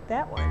 Yeah. like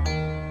that one.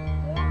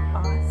 Yeah.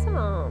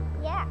 Awesome.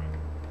 Yeah.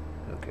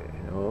 Okay.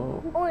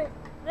 Oh. Or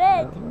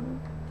red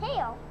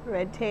tail.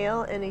 Red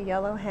tail and a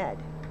yellow head.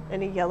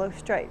 And a yellow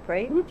stripe,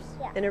 right? Oops.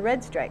 Yeah. And a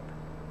red stripe.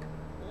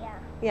 Yeah.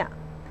 Yeah.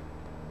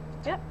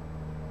 Yep.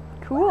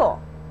 Cool.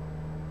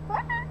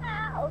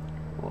 Wow.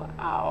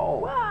 Wow.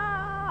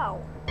 Wow.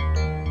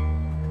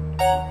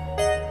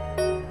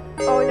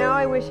 Oh, now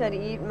I wish I'd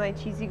eaten my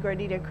cheesy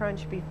gordita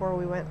crunch before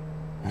we went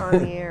on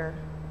the air.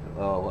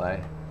 Oh,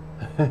 why?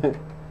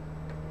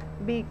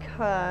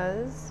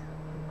 Because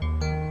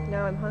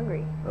now I'm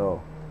hungry.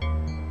 Oh.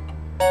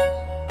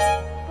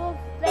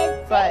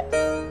 Red But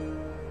snake.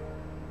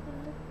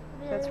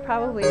 that's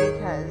probably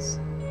because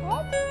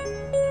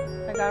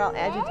Head. I got all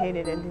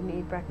agitated and didn't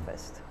eat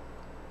breakfast.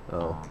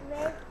 Oh.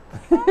 Red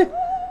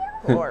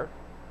Or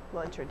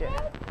lunch or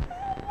dinner.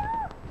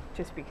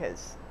 Just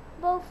because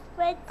both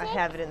red I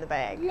have it in the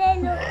bag. little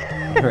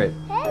Right.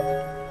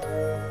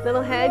 head,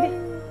 Little head,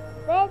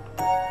 red,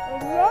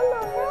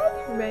 yellow head,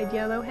 red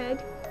yellow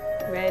head,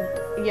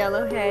 red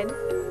yellow head,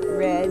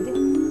 red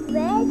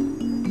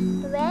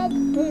red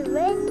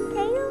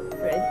tail.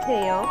 red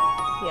tail.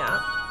 Yeah,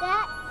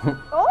 That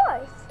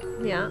horse.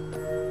 yeah.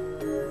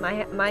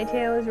 My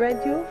tail is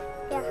red too.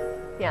 Yeah.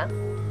 Yeah.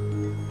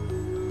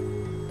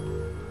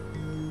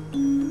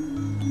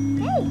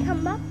 Hey,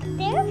 come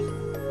upstairs.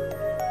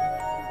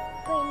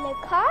 Bring the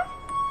car.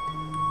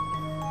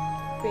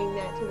 Bring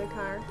that to the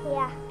car.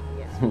 Yeah.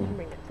 Yes, we can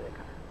bring that to the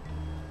car.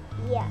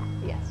 Yeah.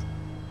 Yes.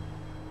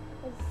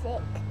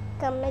 Sick.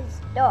 Come in the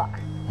store.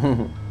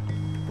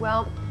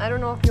 Well, I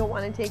don't know if you'll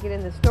want to take it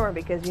in the store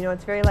because you know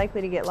it's very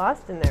likely to get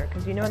lost in there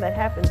because you know that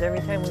happens every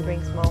time we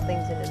bring small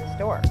things into the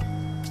store.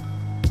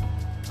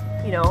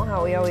 You know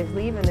how we always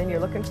leave and then you're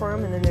looking for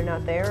them and then they're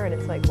not there and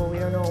it's like, well, we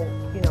don't know,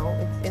 you know,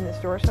 it's in the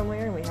store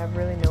somewhere and we have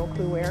really no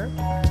clue where.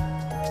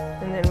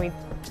 And then we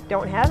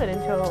don't have it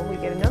until we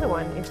get another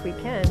one if we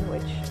can,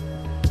 which,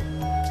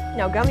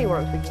 now gummy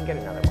worms we can get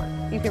another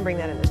one. You can bring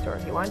that in the store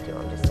if you want to,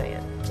 I'm just saying.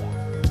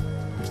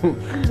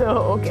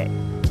 Oh, okay.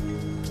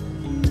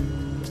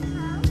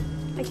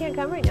 I can't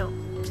come right now.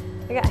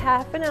 I got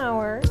half an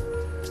hour,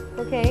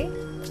 okay?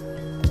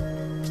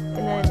 And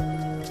then,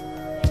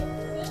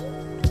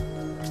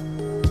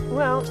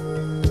 well,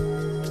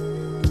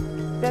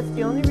 that's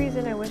the only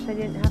reason I wish I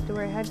didn't have to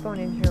wear a headphone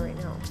in here right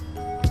now.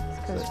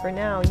 Because for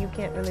now, you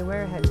can't really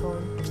wear a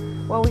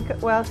headphone. Well, we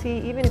could, well, see,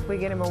 even if we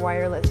get him a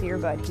wireless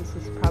earbud, he's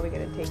just probably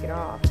going to take it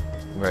off.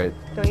 Right.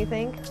 Don't you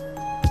think?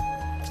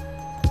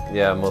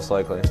 Yeah, most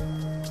likely.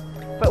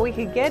 But we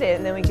could get it,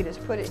 and then we could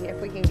just put it here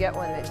if we can get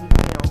one that he, you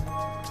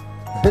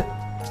know.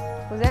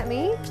 Was that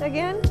me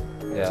again?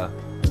 Yeah.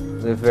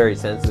 They're very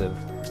sensitive.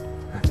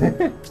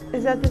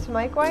 Is that this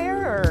mic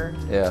wire,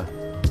 Yeah.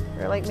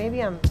 or like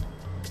maybe I'm?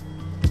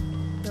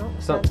 No,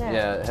 it's Some, not that.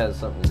 yeah, it has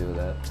something to do with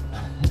that.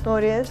 Oh,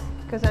 it is?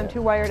 Because I'm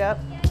too wired up.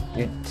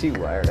 You're too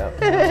wired up.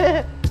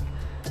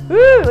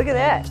 Woo! Look at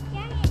that.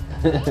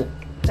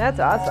 That's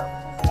awesome.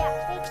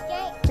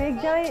 Yeah,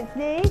 big giant.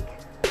 Big giant snake.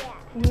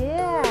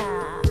 Yeah.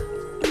 Yeah.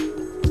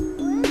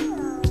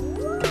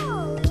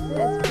 Whoa.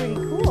 That's pretty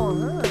cool,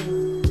 huh?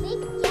 Big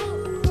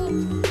giant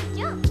thing.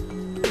 Jump.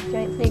 Big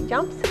giant snake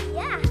jumps.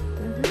 Yeah.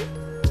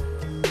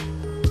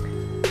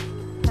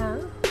 Huh?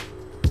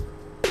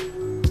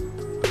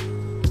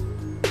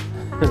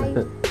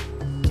 I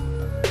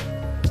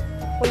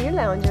Well, you're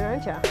lounging,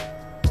 aren't you?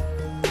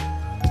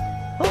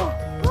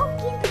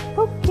 poking.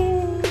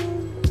 Poking.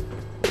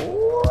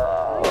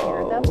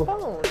 Whoa. Here's the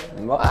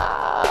phone.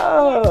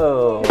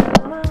 Wow.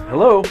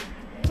 Hello.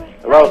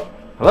 Hello.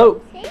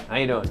 Hello. How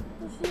you doing?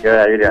 Good.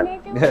 How you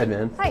doing? Good,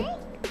 man. Hi.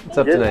 What's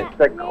up Just tonight?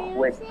 a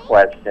quick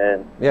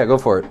question. Yeah, go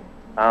for it.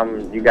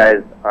 You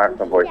guys aren't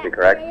from Boise,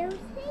 correct?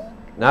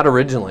 Not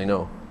originally,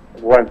 no.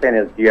 What I'm saying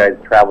is, you guys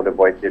travel to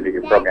Boise to do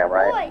your program,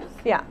 right?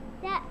 Yeah.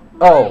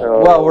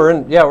 Oh, well, we're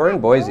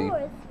in Boise,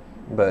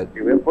 but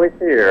You in Boise,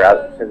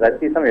 or because I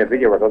see some of your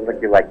video work, it looks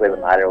like you like live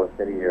in Idaho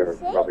City or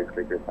Robbie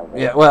Creek or something.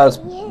 yeah, well, it's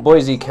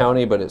Boise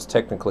County, but it's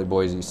technically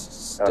Boise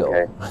still.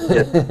 Okay.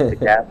 Just the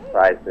gas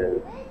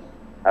prices.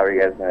 How are you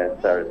guys going to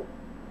start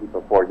keep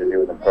afford to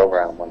do the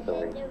program once a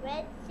week?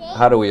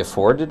 How do we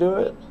afford to do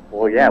it?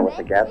 Well, yeah, with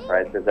the gas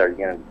prices, are you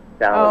going to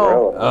down the Oh.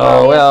 road? Oh, He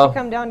has well. to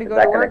come down to Is go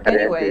that to gonna work cut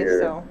into anyway,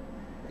 your- so.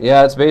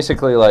 Yeah, it's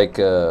basically like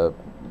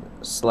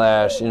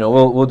slash. You know,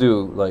 we'll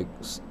do like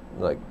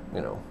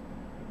you know,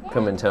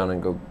 come in town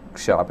and go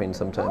shopping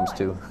sometimes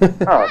too.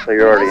 Oh, so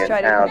you're already Let's in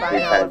try to town, so combine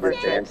you all kind of of our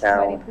just stay in trips. Buddy,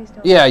 town. please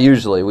don't. Yeah,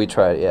 usually we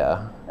try.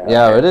 Yeah,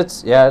 yeah, but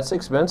it's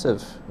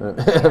expensive.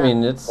 I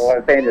mean, it's Well, what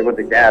I'm saying is with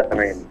the gas, I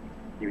mean,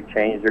 you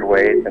changed your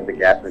ways since the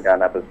gas has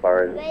gone up as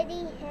far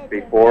as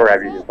before.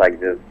 Have you just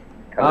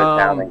come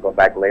to town and go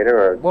back later,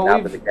 or well, now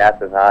that the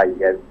gas is high, you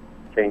guys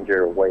change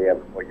your way of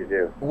what you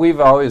do?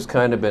 we've always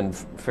kind of been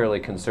fairly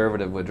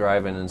conservative with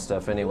driving and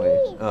stuff anyway.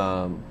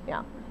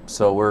 Yeah.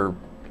 So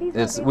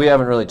we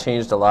haven't really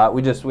changed a lot.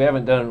 We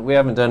haven't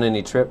done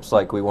any trips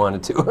like we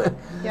wanted to.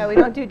 Yeah, we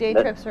don't do day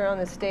trips around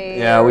the state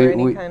Yeah, or we-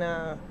 any we- kind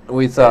of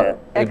We thought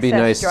Yeah. it'd be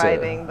excess nice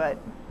driving, but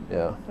to.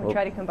 Yeah. we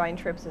try to combine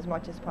trips as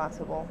much as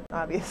possible,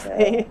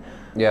 obviously.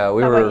 Yeah,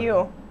 we How were. about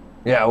you?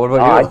 Yeah. What Oh,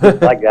 about I you?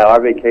 just like that.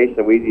 Our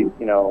vacation, we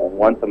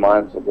once a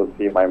month we'll go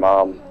see my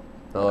mom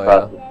Oh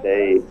across yeah. the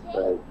state,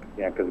 but,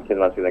 because the kids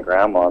want to see their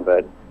grandma.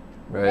 But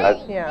Right.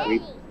 Yeah.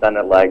 we've done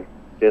it like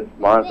this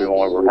month.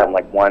 We're having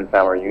like one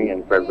family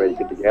reunion for everybody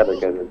to get together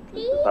because it's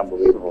just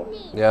unbelievable.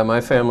 Yeah, my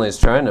family is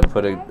trying to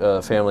put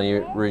a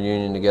family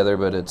reunion together,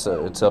 but it's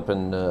up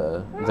in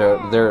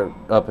they're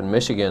up in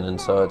Michigan, and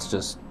so it's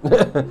just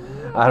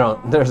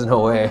there's no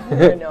way.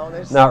 No,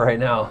 there's Not right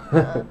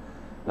now.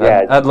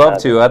 Yeah, I'd love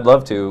to. I'd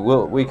love to.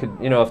 We could,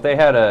 if they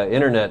had a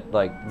internet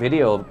like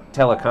video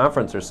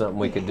teleconference or something,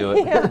 we could do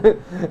it. Yeah.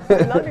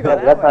 I'd love to go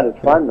that That's way. not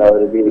as fun though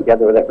to be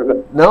together with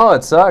everybody. No,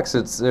 it sucks.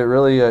 It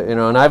really and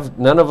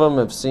none of them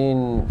have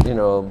seen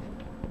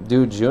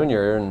Dude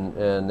Junior,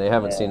 and they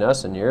haven't seen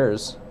us in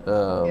years.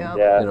 Yeah.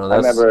 Yeah, I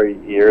that's remember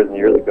years and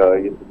years ago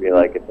it used to be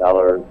like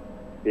 $1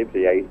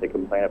 $1.50. I used to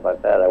complain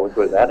about that. I wish it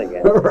was that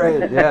again.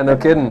 Right, yeah, no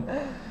kidding.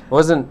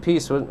 Wasn't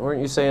Peace,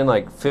 weren't you saying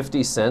like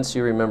 50 cents?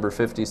 You remember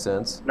 50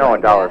 cents? No,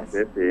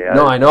 $1.50.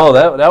 No, I know,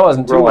 that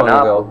wasn't too long Growing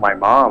up ago. with my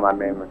mom, I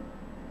mean,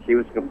 she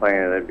was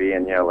complaining of it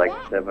being, you know, like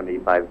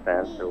 75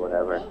 cents or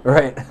whatever.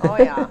 Right. Oh,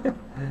 yeah.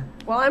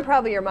 Well, I'm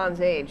probably your mom's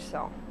age,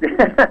 so. Nah,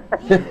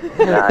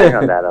 I'm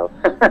not that old.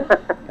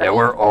 Yeah,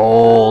 we're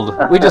old.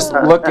 We just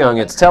look young.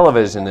 It's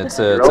television. It's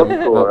You're old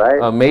school, right?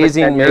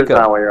 amazing 10 years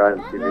makeup. on when you're on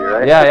TV,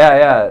 right?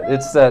 Yeah.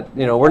 It's that,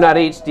 you know, we're not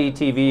HD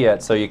TV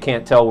yet, so you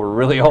can't tell we're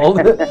really old.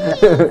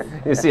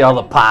 You see all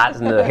the pot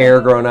and the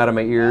hair growing out of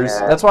my ears.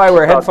 Yeah. That's why I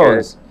wear Okay.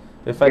 headphones.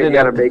 If I You didn't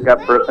got a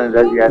makeup person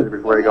that you guys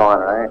before you go on,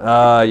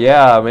 right?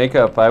 yeah,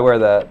 makeup. I wear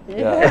that.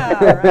 Yeah,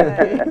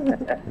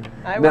 right.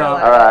 I No, wear All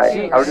that.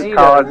 right. I was just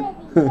calling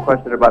a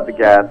question about the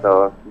gas,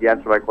 so if you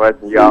answer my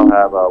question, y'all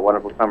have a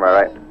wonderful summer, all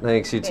right?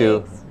 Thanks, you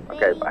too.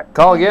 Okay, bye.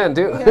 Call again,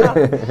 too.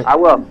 I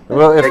will.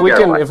 Well, if Take we care,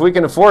 can, bye. if we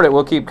can afford it,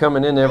 we'll keep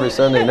coming in every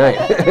Sunday night.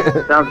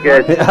 Sounds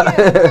good. All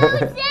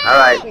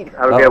right.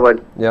 Have a good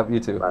one. Yep, you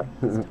too. Bye.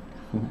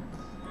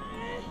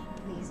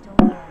 Please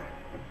don't.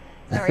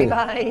 Sorry,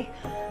 bye.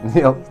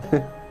 Yep.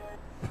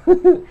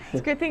 It's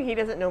a good thing he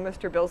doesn't know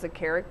Mr. Bill's a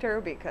character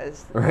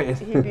because Right.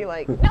 he'd be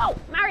like, no,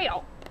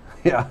 Mario,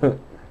 Yeah.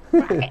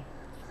 rocket,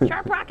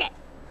 sharp rocket.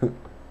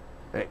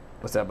 Hey,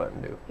 what's that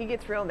button do? He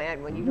gets real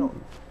mad when you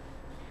don't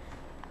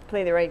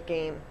play the right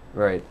game.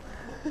 Right.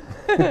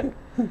 Okay,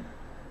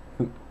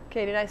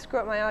 did I screw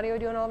up my audio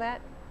doing all that?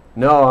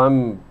 No,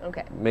 I'm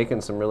Okay,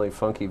 making some really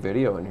funky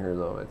video in here,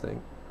 though, I think.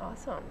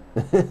 awesome.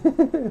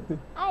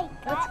 I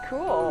That's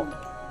cool.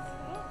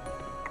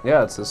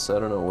 Yeah, it's just, I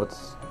don't know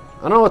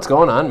what's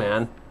going on,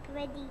 man.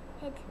 ready,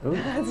 head, Ooh.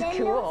 That's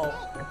cool.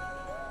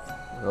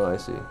 Oh, I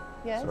see.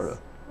 Yes? Sort of.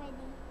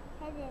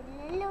 ready,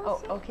 head,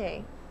 little Oh,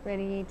 okay.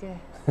 Ready to...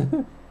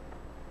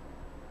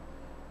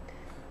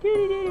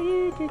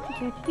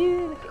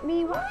 Look at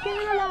me walking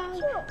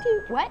along.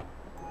 What?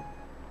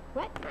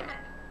 What?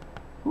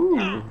 Ooh.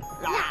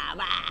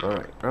 All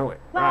right. Oh, wait.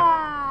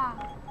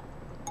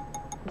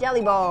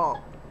 Jelly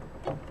ball.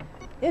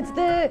 It's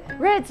the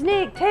red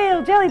snake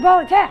tail jelly ball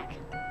attack.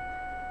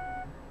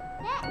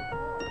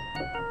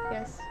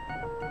 Yes.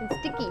 It's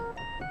sticky.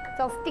 It's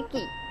all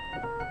sticky.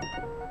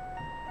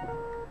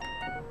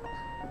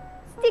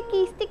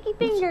 Sticky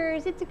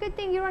fingers. It's a good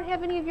thing you don't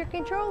have any of your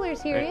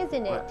controllers here, Hey,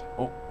 isn't it?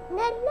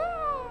 what?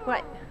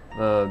 What?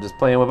 Oh, just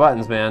playing with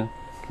buttons, man.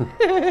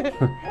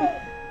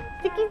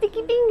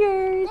 Sticky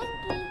fingers.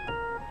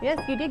 Yes,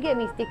 you did get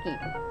me sticky.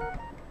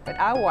 But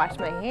I'll wash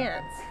my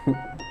hands.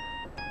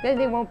 Then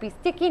they won't be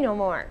sticky no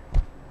more.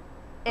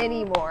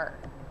 Anymore.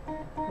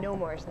 No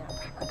more is not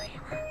proper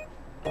grammar.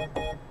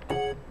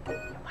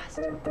 You must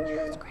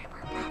use grammar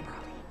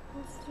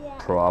properly.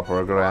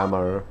 Proper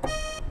grammar.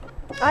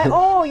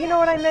 Oh, you know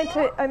what I meant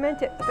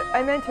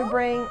to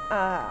bring.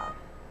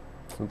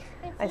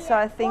 I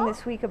saw a thing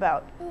this week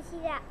about You see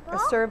that a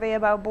ball? survey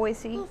about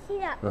Boise. You see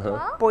that Uh-huh.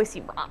 ball?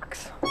 Boise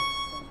rocks.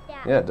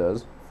 Yeah, it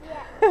does.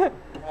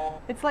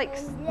 It's like,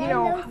 you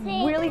know,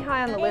 really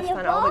high on the list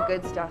on all the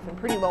good stuff and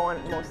pretty low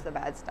on most of the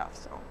bad stuff.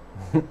 So,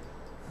 I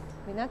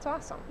mean, that's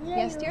awesome.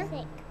 Yes, dear.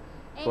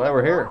 That's why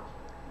we're here.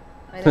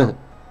 I know.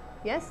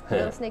 Yes, a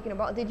little snake in a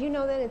ball. Did you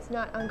know that it's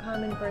not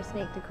uncommon for a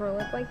snake to curl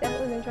up like that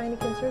when they're trying to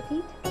conserve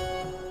heat?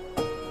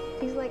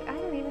 He's like, I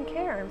don't even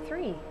care. I'm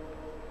 3.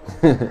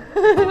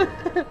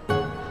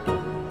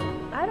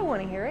 I don't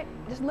want to hear it.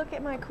 Just look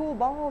at my cool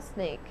ball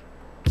snake.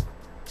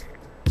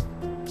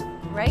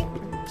 Right?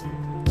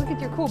 Look at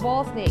your cool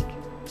ball snake.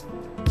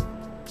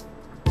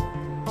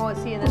 Oh, and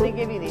see, and then they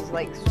give you these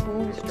like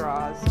spoon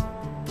straws,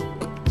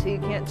 so you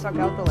can't suck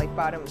out the like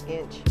bottom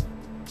inch.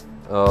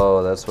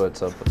 Oh, that's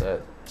what's up with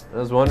that. I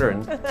was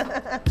wondering.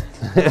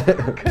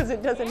 Because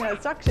it doesn't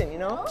have suction, you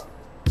know?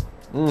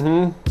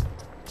 Mm-hmm.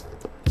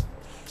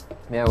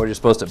 Yeah, we're just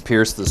supposed to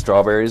pierce the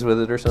strawberries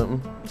with it or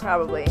something?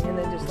 Probably, and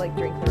then just like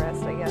drink the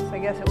rest, I guess. I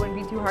guess it wouldn't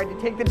be too hard to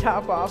take the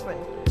top off and...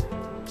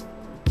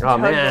 Oh,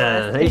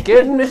 man. Are you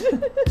kidding me?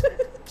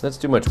 That's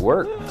too much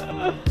work.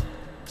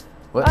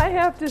 What? I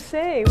have to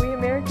say, we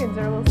Americans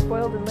are a little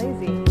spoiled and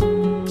lazy.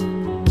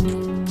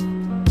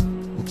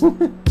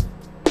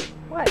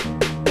 What?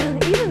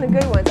 Even the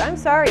good ones. I'm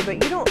sorry,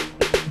 but you don't...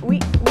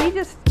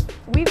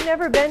 We've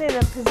never been in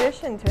a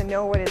position to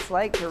know what it's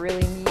like to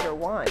really need or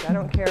want. I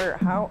don't care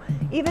how...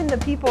 Even the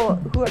people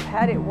who have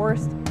had it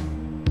worst...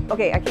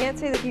 Okay, I can't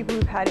say the people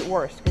who've had it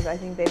worst, because I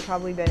think they've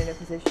probably been in a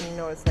position to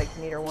know what it's like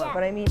to need or want.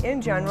 But I mean,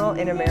 in general,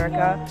 in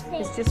America,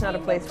 it's just not a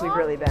place we've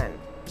really been.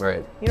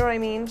 Right. You know what I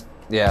mean?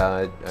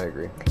 Yeah, I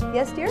agree.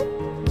 Yes, dear?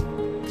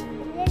 Little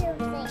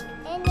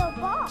snake in the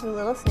ball. The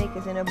little snake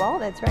is in a ball,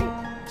 that's right.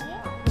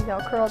 Yeah. He's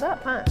all curled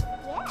up, huh?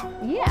 Yeah.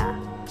 Yeah.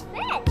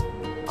 Red.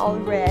 All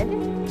red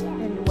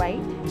and white.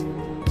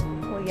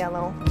 Well,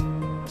 yellow.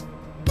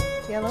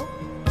 Yellow?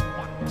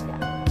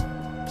 Yeah.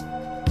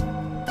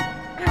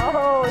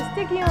 Oh,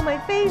 sticky on my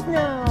face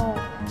now.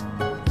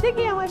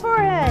 Sticky on my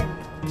forehead.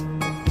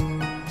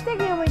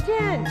 Sticky on my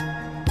chin.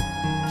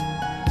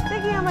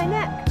 Sticky on my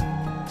neck.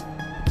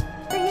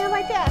 Sticky on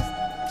my chest.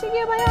 Sticky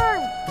on my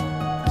arm.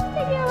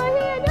 Sticky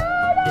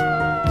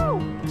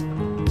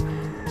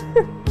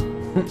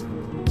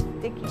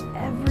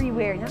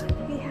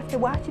to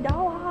wash it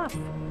all off.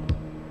 He's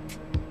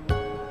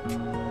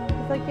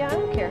like, yeah, I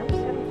don't care. I'm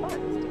just having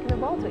fun. Sticking a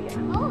ball to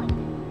you. Old.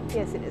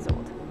 Yes, it is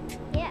old.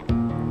 Yeah.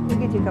 We'll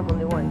get you a couple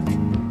new ones.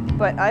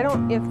 But I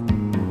don't, if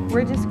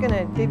we're just going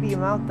to divvy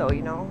them out though,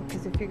 you know,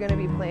 because if you're going to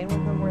be playing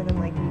with them more than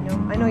like eating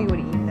them, I know you would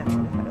have eaten that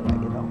one if I'd have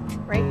let you though,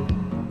 right?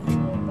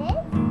 This?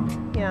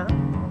 Yeah.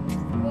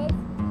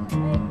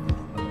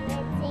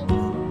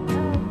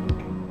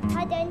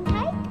 Hold on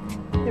tight?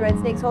 The red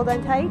snakes hold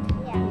on tight?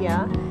 Yeah.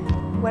 Yeah.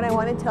 What I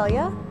want to tell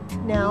you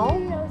now.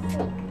 Yellow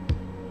snake.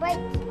 But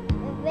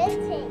red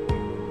snake.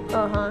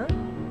 Uh-huh.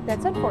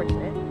 That's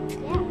unfortunate.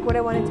 Yeah. What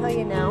I want to tell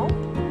you now,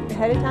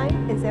 ahead of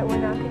time, is that we're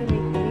not going to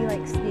make any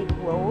like snake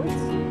roads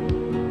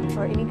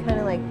or any kind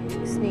of like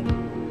snake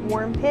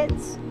worm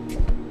pits,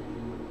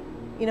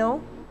 you know,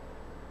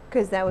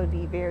 because that would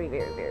be very,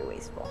 very, very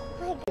wasteful.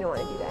 You don't want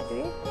to do that, do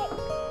you?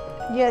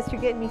 Yes, you're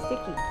getting me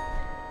sticky.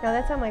 Now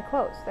that's on my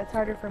clothes. That's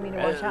harder for me to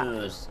wash off.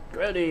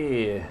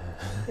 Grody.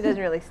 It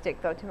doesn't really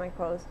stick though to my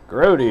clothes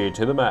Grody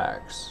to the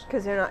max.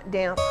 because they're not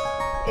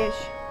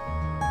damp-ish.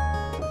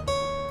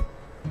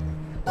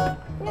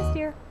 Yes,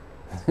 dear.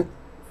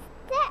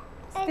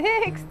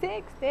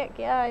 Stick.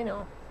 Yeah, I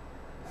know.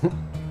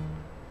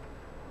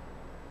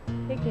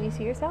 Hey, can you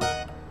see yourself?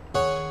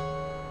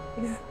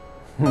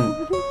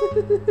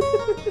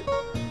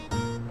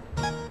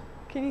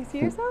 Can you see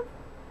yourself?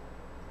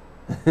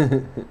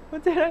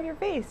 What's that on your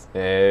face?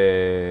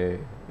 Hey.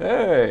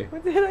 Hey.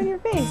 What's that on your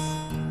face?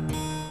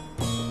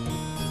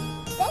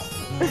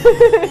 Is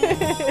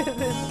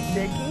it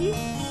sticky?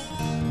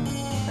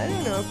 I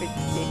don't know if it's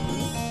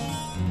sticky.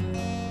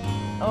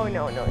 Oh,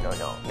 no.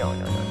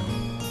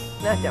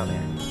 Not down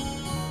there.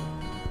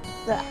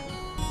 Ah.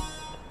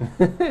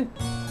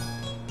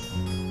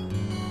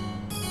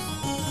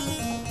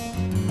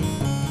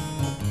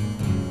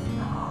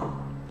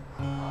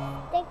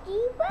 Sticky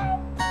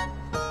bunch.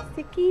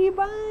 Sticky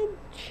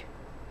bunch.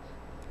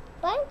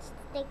 Bunch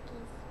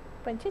stickies.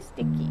 Bunch of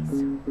stickies.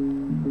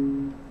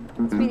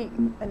 Sweetie,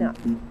 enough.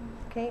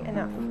 Okay,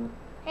 enough.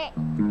 Hey.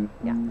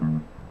 Yeah.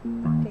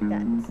 Take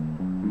that.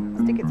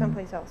 Stick it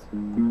someplace else.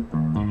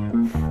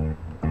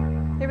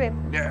 Here, babe.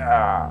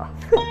 Yeah.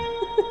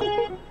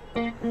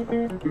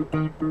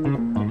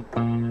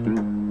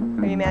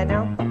 Are you mad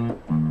now?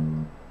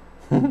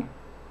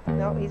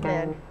 No, he's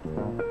mad.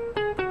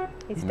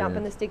 He's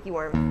stomping the sticky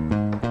worm.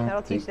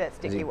 That'll teach that Is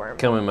sticky he worm.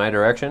 coming my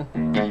direction?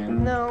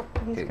 No,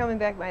 he's Okay. coming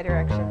back my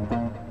direction.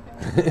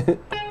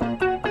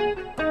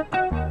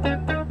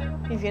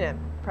 He's gonna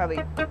probably,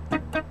 I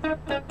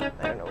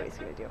don't know what he's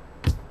gonna do.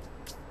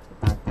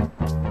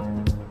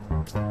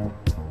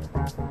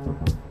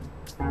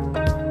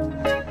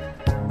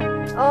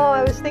 Oh,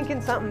 I was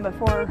thinking something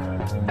before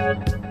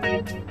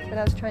that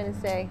I was trying to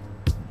say.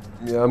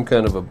 Yeah, I'm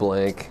kind of a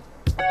blank.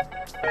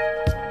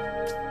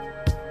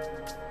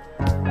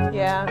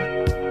 Yeah.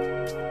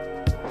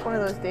 It's one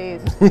of those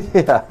days.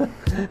 Yeah.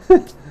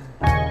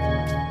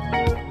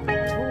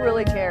 Who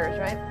really cares,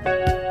 right?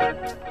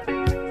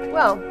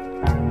 Well,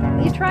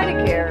 you try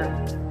to care,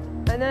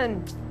 and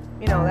then,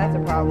 you know, that's a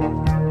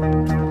problem.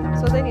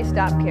 So then you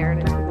stop caring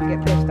and people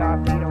get pissed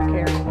off that you don't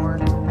care anymore.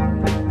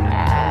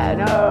 Ah,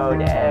 no.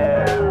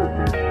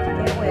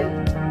 Can't win.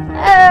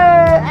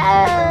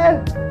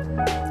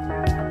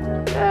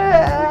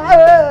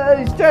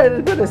 He's trying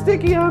to put a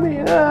sticky on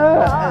me.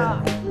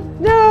 Ah.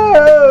 No.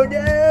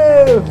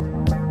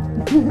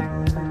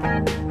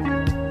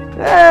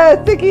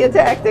 Sticky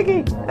attack,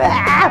 sticky.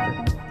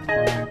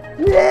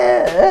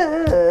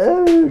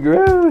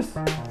 Gross.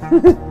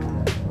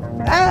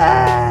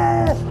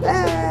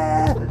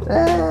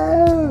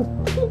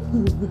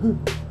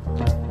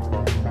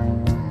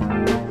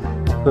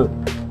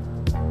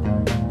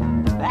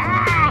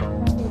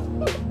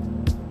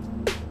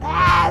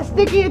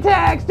 Sticky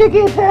attack,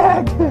 sticky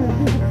attack.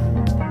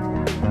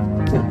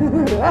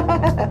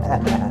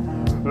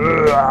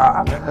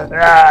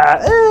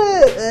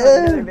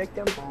 Another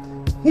victim.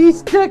 He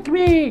stuck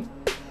me.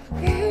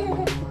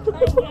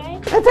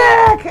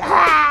 Attack!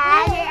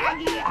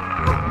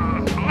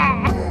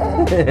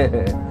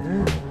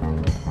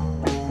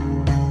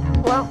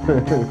 Well,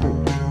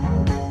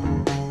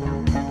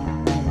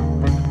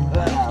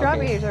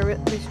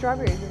 these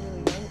strawberries are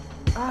really good.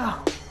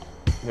 Oh,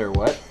 They're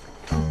what?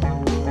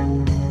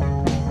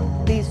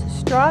 these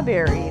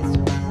strawberries,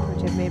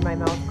 which have made my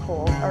mouth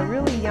cold, are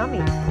really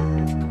yummy.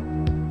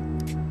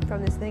 From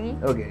this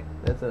thingy. Okay,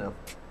 that's enough.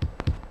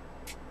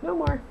 No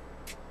more.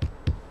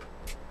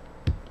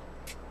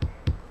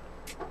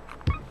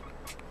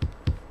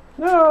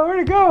 No, where'd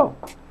it go?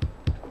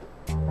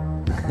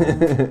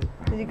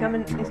 Is he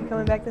coming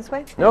back this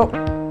way? Nope. I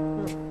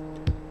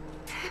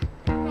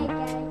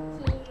got you.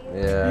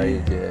 Yeah,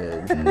 you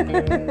did.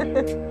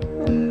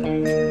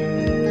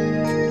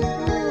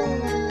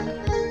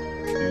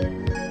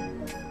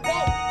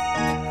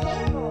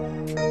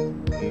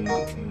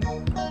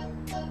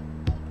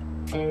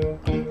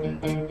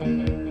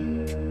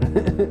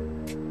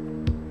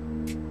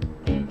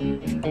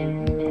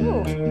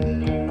 Ooh.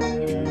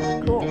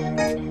 Cool.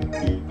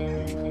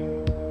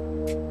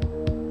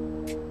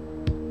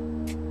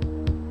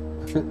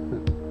 I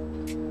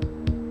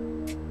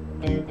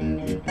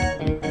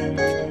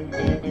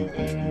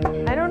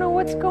don't know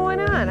what's going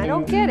on. I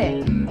don't get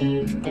it.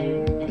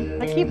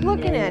 I keep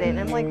looking at it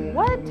and I'm like,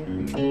 what?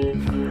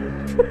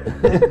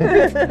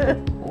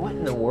 What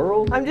in the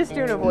world? I'm just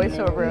doing a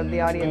voiceover of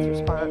the audience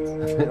response.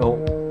 Oh.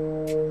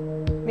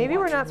 Maybe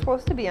we're not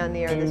supposed to be on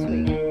the air this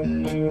week.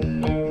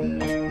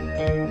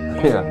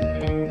 Yeah.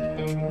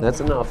 That's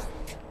enough.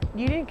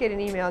 You didn't get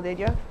an email, did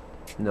you?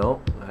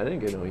 No, I didn't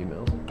get no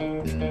emails.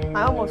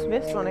 I almost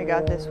missed one I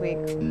got this week.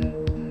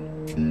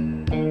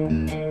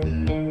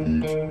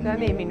 That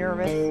made me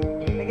nervous.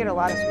 I get a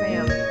lot of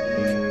spam.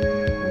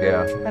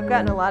 Yeah. I've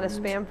gotten a lot of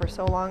spam for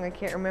so long I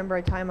can't remember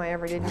a time I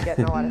ever didn't get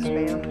a lot of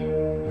spam.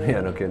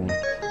 Yeah, no kidding.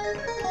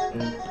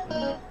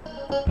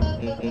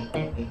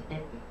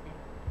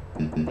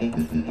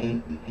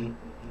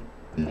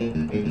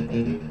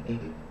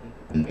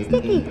 Sticky!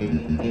 Sticky!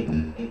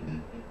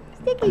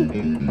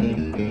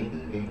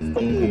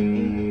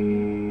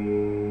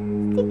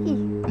 Sticky! Sticky! Sticky!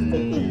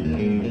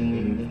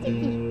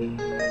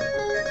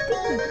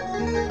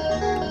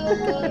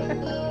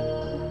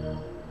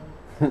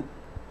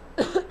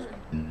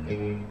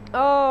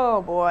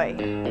 Oh boy.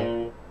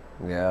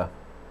 Yeah.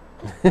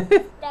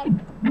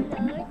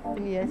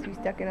 Yes, you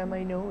stuck it on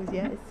my nose,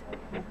 yes.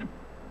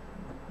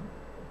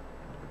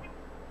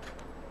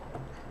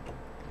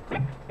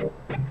 I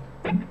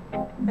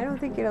don't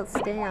think it'll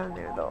stay on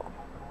there though.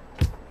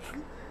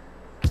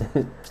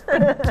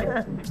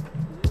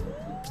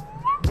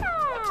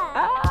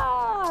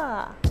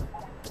 Ah!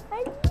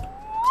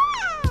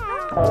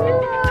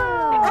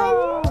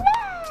 Oh!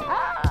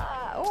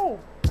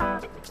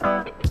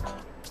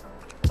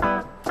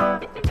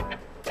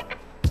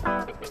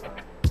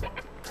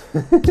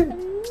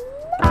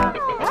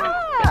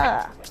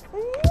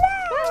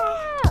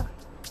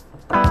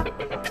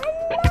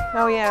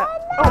 Oh yeah.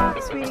 Oh,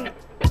 sweetie,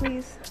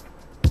 please.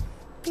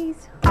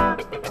 Please.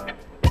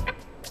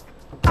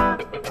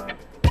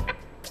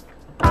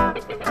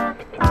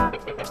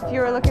 If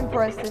you were looking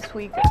for us this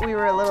week, we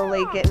were a little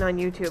late getting on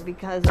YouTube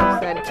because of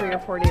said 3 or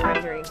 4 day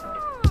rendering.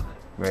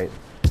 Right.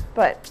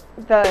 But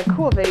the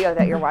cool video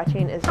that you're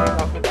watching is right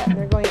off the bat.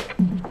 They're going.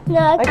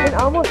 I can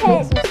almost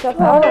make some stuff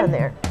out on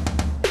there.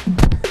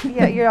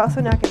 Yeah, you're also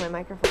knocking my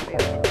microphone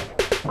down.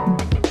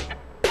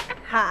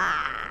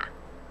 Ha!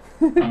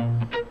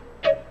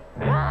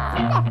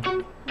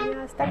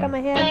 Yeah, stuck on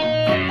my head.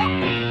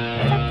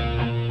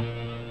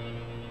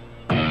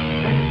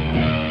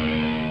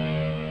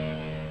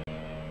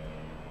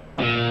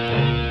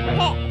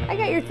 I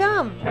got your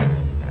thumb.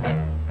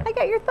 I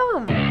got your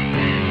thumb.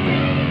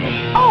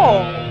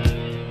 Oh!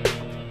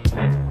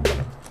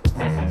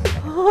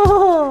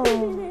 Oh!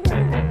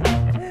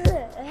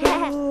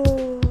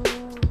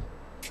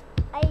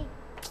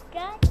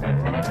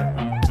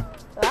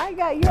 I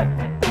got your.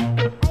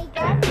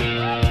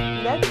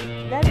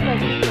 That's my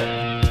finger.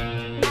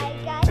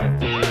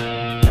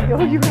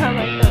 Oh, you got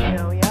my thumb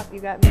now. Yep, you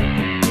got me.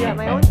 You got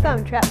my own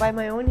thumb trapped by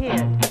my own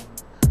hand.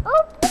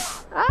 Oh!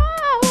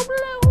 Ah!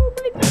 Obla,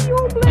 obla,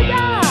 obla,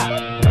 da!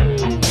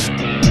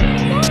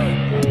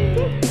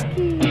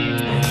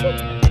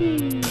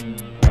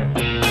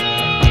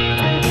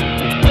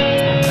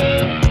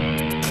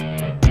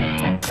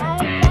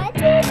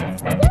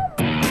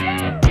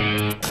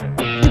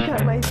 You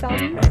got my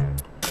thumb?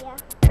 Yeah.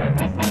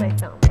 This is my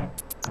thumb.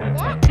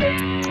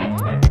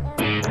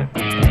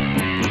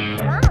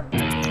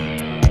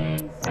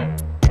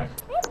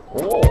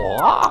 Oh,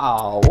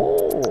 wow.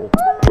 Oh.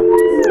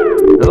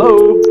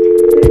 Hello.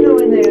 There's no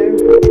one there.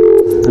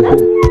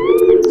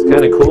 It's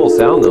kind of cool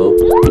sound though.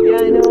 Yeah,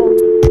 I know.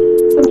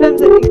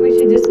 Sometimes I think we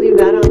should just leave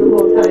that on the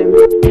whole time.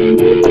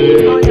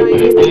 How annoying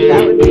do you think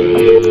that would be?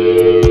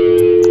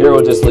 Here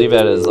we'll just leave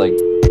it as like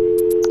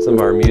some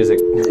of our music.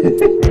 Okay,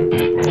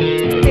 but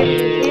you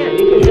can't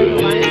because then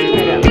the line's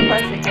tied up.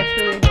 Plus it gets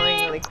really annoying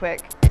really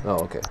quick. Oh,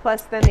 okay.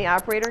 Plus then the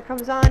operator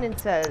comes on and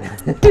says,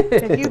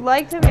 if you'd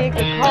like to make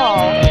a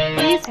call,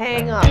 please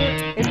hang up.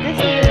 If this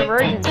is an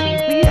emergency,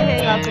 please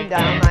hang up and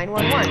dial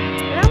 911.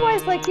 And I'm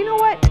always like, you know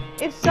what?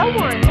 If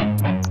someone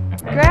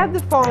grabbed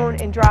the phone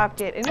and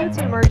dropped it and it's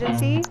an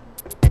emergency,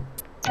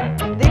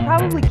 they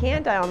probably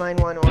can't dial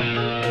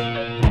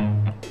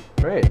 911.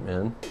 Right,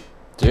 man.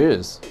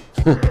 Jeez.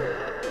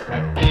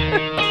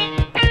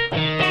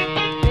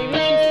 Maybe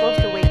she's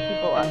supposed to wake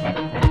people up.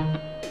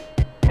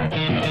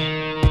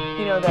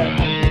 You know, the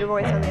computer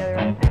voice on the other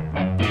end.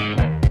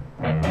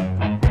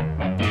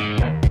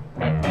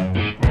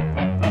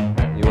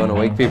 You want to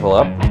wake people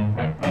up?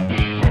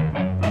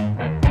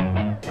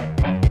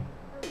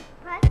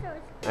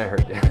 I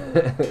heard you.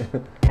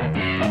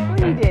 No,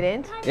 you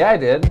didn't. Yeah, I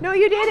did. No,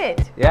 you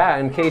didn't. Yeah,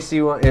 in case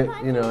you want,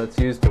 you know, it's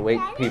used to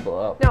wake people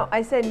up. No,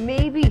 I said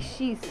maybe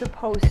she's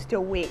supposed to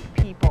wake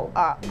people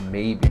up.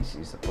 Maybe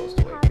she's supposed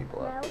to wake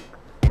people up.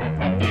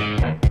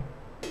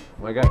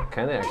 Well, I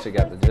kind of actually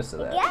got the gist of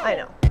that. I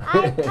know.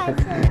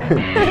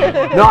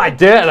 No, I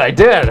did, I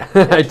did,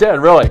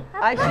 really.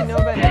 I should know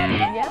better.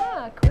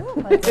 Yeah, cool.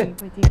 Let's keep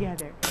it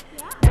together.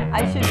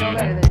 I should know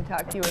better than to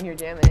talk to you when you're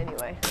jamming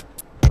anyway.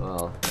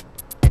 Well,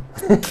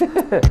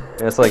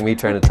 That's like me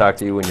trying to talk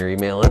to you when you're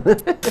emailing.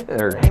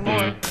 Or,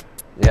 Anymore.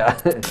 yeah.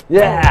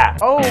 Yeah.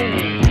 Oh.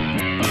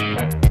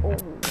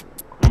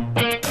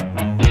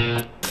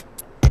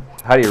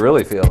 How do you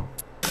really feel?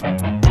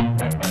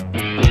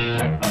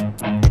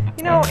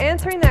 You know,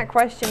 answering that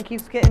question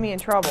keeps getting me in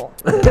trouble.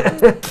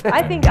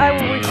 I think I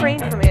will refrain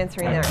from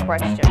answering that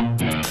question.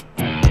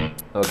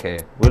 Okay,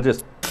 we'll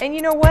just. And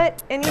you know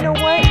what?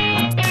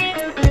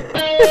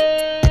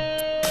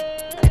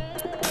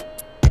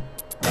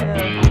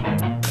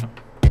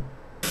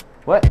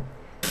 What?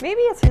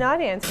 Maybe it's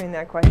not answering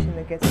that question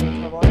that gets me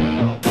in trouble. I don't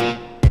know.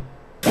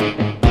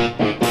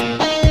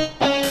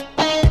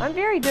 I'm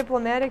very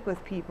diplomatic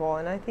with people,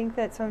 and I think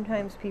that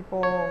sometimes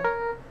people.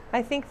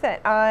 I think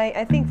that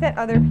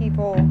other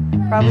people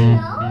probably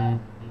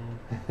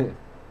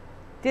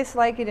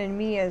dislike it in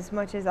me as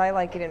much as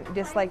I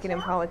dislike it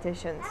in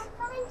politicians.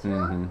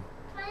 Mm-hmm.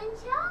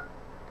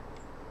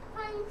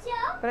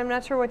 But I'm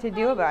not sure what to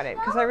do about it,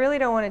 because I really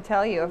don't want to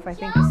tell you if I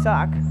think you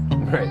suck.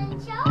 Right.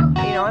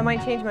 You know, I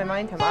might change my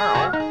mind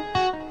tomorrow.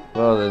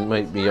 Well, there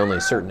might be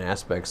only certain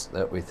aspects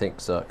that we think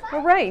suck.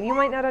 Well, right. You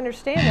might not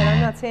understand it.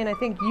 I'm not saying I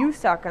think you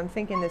suck. I'm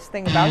thinking this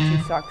thing about you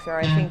sucks, or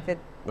I think that...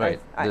 Right.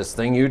 This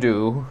thing you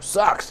do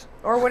sucks.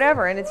 Or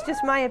whatever, and it's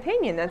just my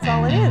opinion. That's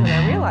all it is, and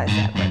I realize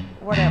that, but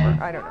whatever.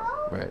 I don't know.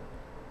 Right.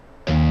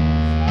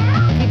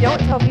 If you don't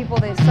tell people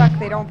they suck,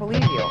 they don't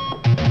believe you.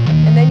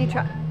 And then you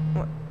try...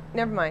 Well,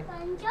 never mind.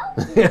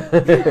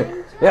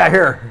 Yeah,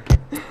 here.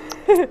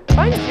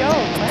 Fun show.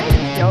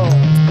 Oh.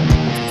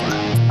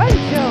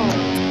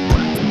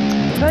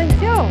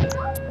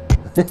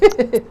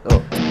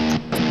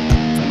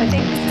 I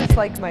think this is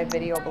like my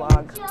video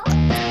blog.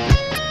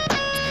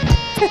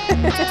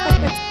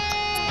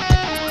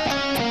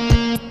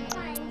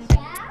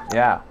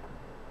 Yeah.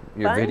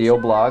 Your Fun video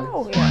show.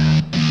 blog?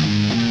 Yeah.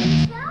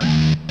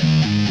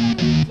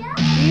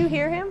 Do you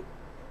hear him?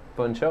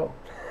 Fun show.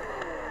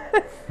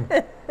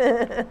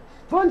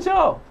 Fun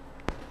show.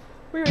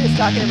 We were just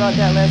talking about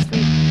that last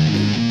week.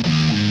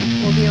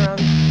 We'll be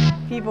around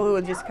people who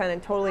will just kind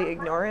of totally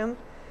ignore him.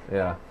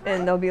 Yeah.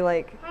 And they'll be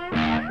like,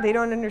 they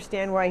don't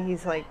understand why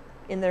he's like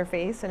in their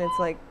face. And it's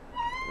like,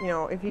 you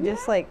know, if you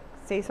just like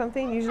say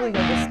something, usually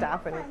he'll just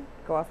stop and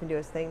go off and do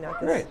his thing. Not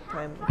this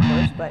time, of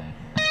course, but.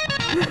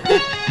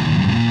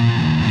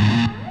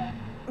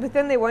 But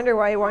then they wonder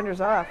why he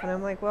wanders off. And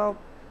I'm like, well,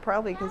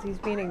 probably because he's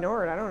being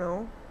ignored. I don't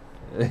know.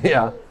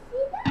 Yeah.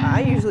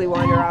 I usually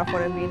wander off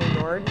when I'm being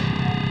ignored.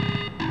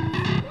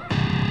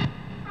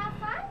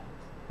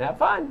 Have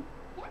fun.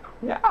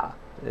 Yeah.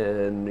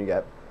 And you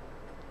got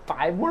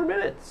 5 more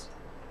minutes.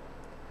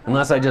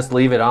 Unless I just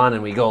leave it on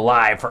and we go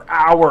live for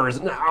hours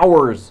and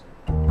hours.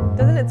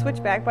 Doesn't it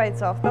switch back by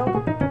itself,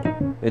 though?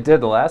 It did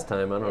the last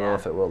time. I don't know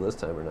if it will this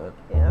time or not.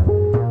 Yeah.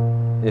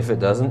 If it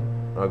doesn't,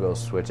 I'll go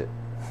switch it.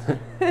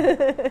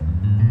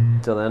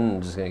 Till then,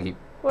 I'm just going to keep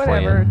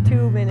Whatever, playing.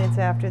 2 minutes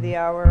after the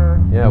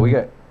hour. Yeah, we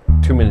got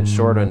 2 minutes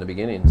short in the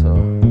beginning, so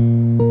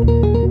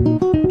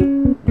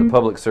the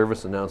public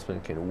service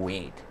announcement can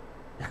wait.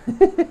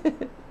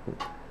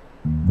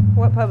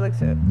 What public is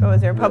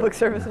there a public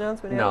service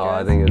announcement? No, after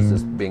I us? think it's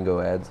just bingo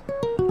ads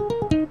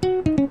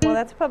Well,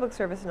 that's a public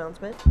service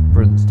announcement.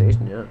 for the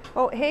station, yeah.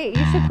 Oh, hey,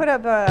 you should put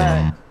up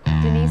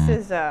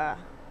Denise's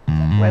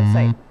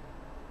website.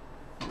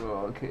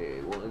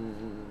 Okay, 1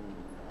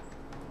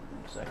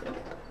 second.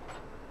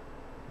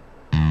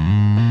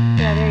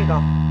 Yeah, there you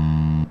go.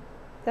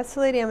 That's the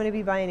lady I'm going to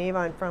be buying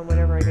Avon from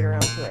whenever I get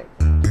around to it.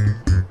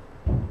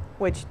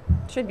 Which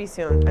should be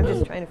soon. I'm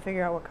just trying to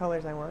figure out what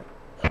colors I want.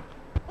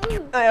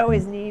 I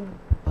always need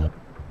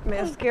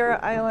mascara,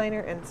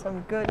 eyeliner, and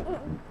some good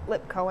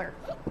lip color.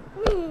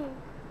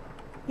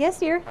 Yes,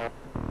 dear.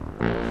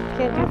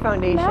 Can't do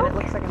foundation. Milk? It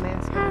looks like a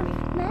mask on me.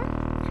 Milk?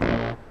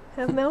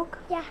 Have milk?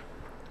 Yeah.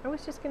 I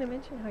was just going to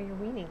mention how you're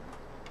weaning.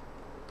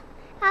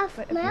 Half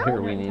But milk? You're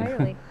not weaning.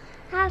 entirely.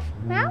 Half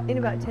milk? In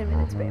about 10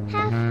 minutes, babe.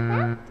 Half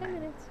milk? 10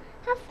 minutes.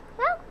 Half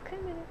milk?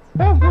 10 minutes.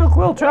 Have milk,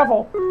 we'll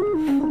travel.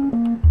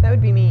 That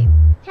would be me.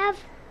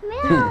 Half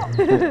milk? Half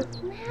milk?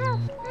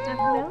 Have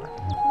milk?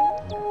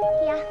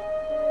 Yeah.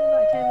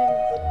 About 10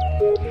 minutes.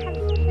 Half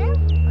milk?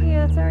 Oh,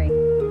 yeah, sorry.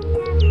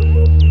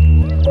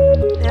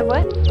 Have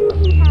what?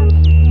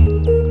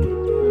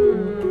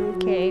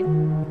 Okay.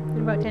 In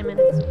about 10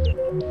 minutes.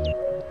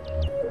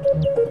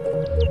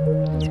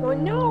 He's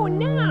going, no,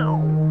 now.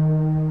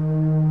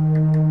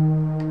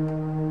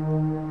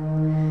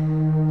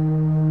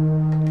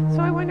 So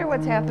I wonder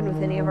what's happened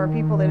with any of our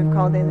people that have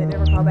called in that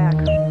never call back.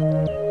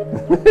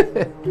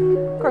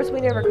 Of course,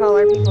 we never call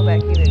our people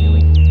back either, do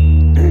we?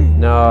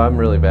 No, I'm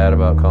really bad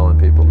about calling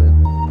people,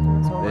 man.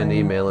 That's all And right.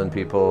 emailing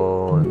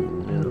people,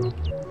 and, you know.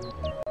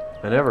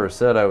 I never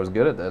said I was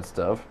good at that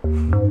stuff. I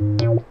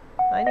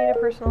need a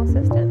personal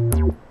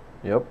assistant.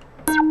 Yep.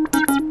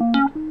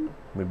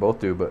 We both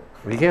do, but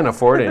we can't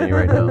afford any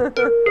right now.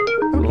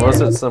 Unless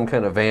it's some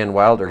kind of Van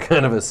Wilder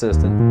kind of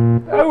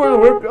assistant. I will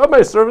work on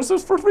my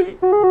services for free.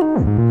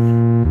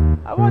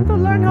 I want to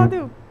learn how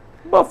to.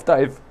 Buff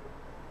dive.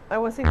 I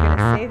wasn't going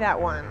to say that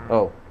one.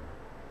 Oh.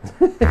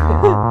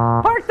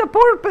 Park the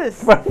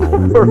porpoise.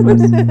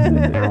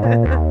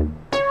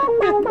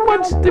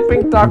 Punch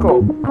dipping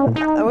taco.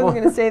 I wasn't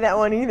gonna say that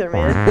one either,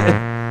 man.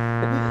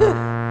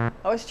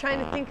 I was trying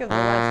to think of the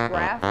less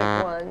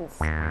graphic ones.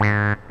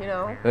 You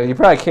know. You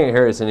probably can't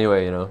hear us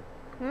anyway. You know.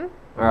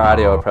 Our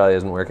audio probably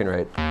isn't working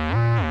right.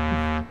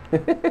 I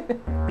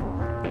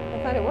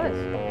thought it was.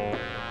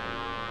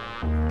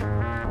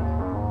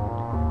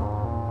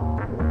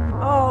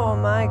 Oh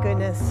my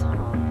goodness.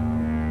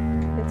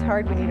 It's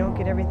hard when you don't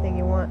get everything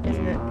you want,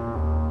 isn't it?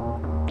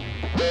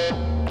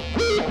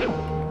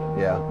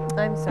 Yeah.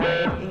 I'm sorry,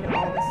 I ate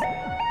all this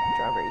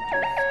strawberry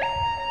juice.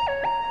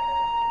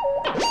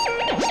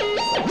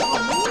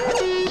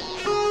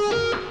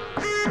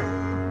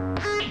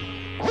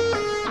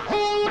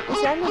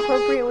 Is that an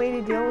appropriate way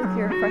to deal with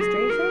your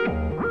frustration?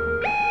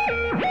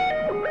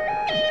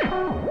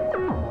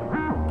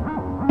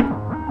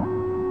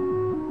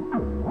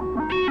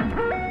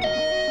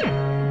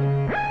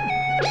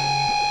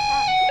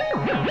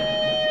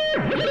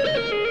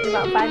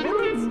 About 5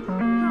 minutes?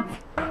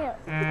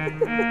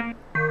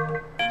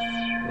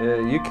 Yeah,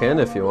 you can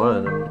if you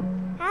want.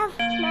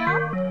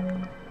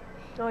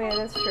 Oh yeah,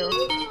 that's true.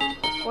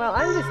 Well,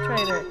 I'm just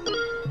trying to...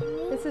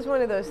 This is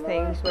one of those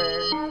things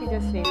where he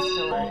just needs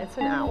to learn. It's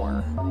an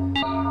hour.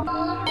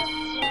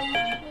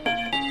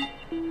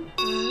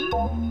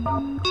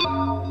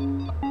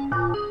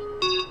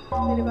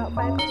 In about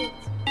 5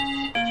 minutes.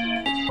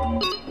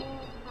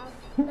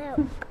 Milk.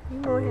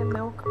 You won't have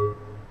milk.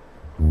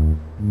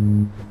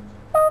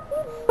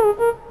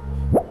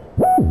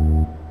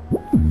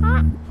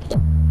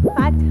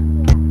 Hot?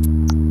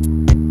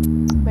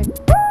 Wait.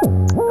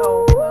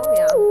 Oh, well,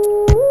 yeah.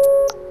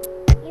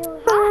 You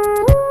hot?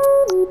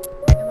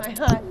 Am I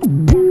hot?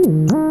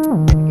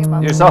 Give up.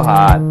 You're so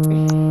hot.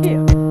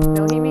 Yeah.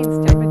 No, he means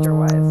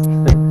temperature-wise. He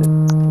says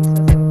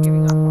I'm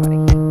giving off a lot of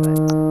heat, but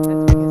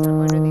that's because I'm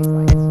under these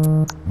lights.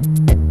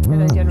 And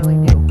I generally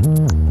do.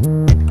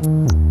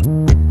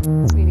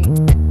 Sweetie,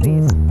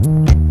 please.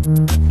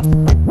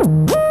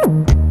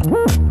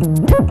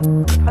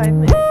 5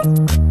 minutes.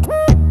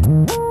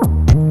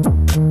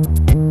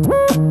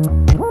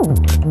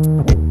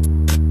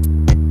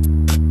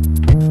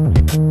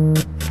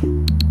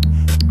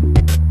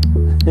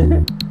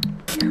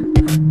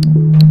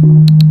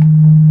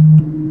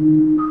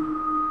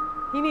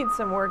 He needs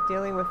some work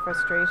dealing with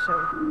frustration.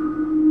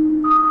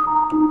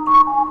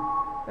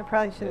 I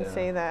probably shouldn't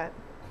say that.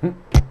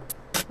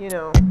 You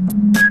know.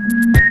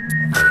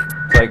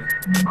 It's like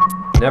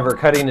never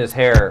cutting his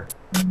hair.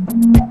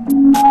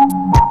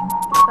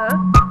 Huh?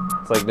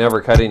 It's like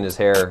never cutting his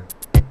hair.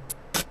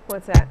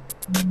 What's that?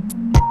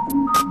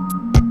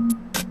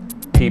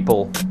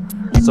 People,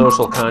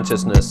 social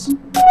consciousness,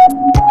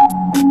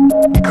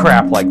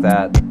 crap like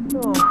that.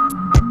 Oh.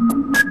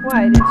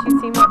 Why? Did she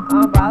seem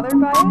bothered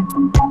by it?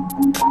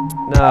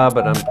 Nah,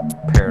 but I'm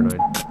paranoid.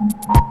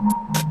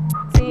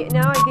 See,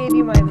 now I gave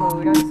you my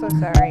mood. I'm so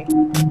sorry.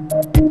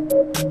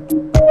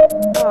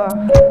 Oh.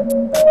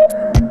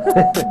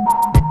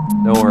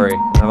 Don't worry,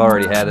 I've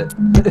already had it.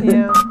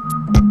 Yeah.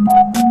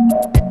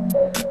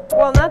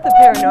 Well, not the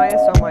paranoia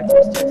so much.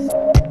 It's just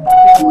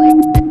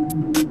feeling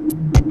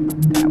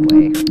that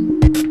way.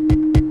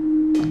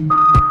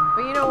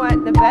 But you know what?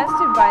 The best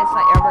advice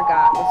I ever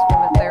got was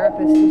from a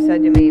therapist who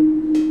said to me,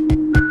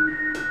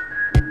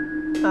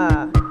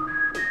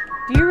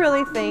 do you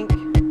really think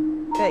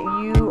that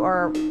you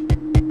are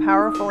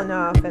powerful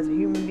enough as a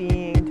human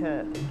being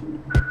to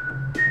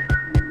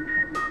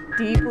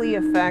deeply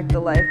affect the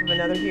life of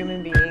another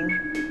human being?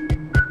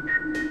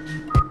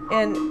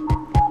 And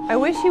I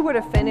wish he would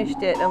have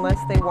finished it unless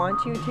they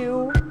want you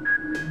to.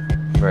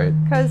 Right.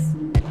 Because,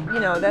 you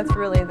know, that's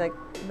really the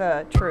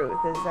truth,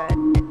 is that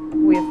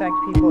we affect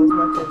people as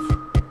much as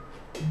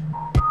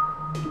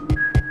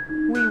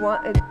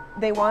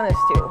they want us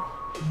to,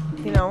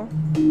 you know?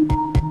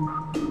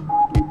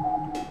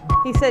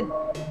 He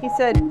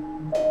said,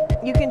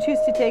 you can choose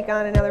to take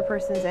on another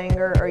person's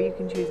anger, or you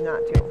can choose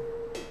not to.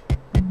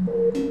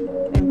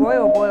 And boy,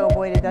 oh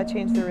boy, did that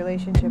change the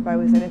relationship I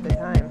was in at the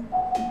time.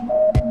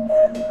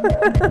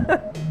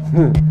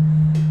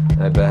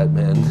 I bet,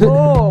 man.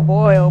 Oh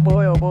boy, oh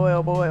boy, oh boy,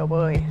 oh boy, oh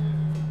boy.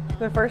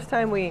 The first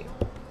time we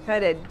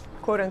had a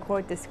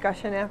quote-unquote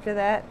discussion after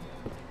that,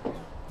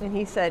 and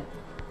he said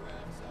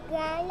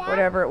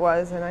whatever it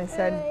was, and I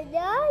said,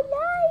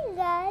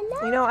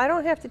 you know, I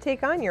don't have to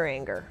take on your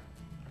anger.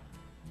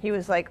 He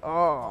was like,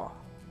 oh.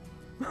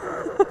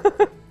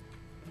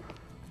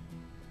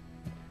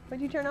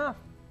 What'd you turn off?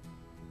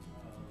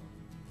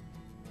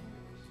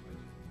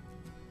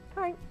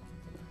 All right.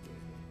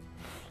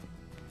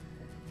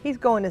 He's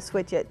going to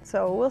switch it,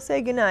 so we'll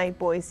say goodnight,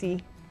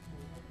 Boise.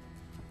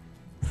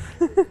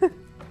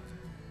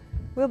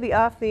 We'll be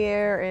off the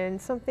air in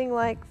something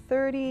like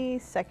 30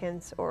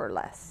 seconds or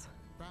less.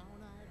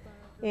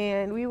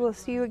 And we will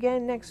see you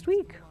again next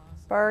week,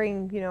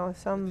 barring, you know,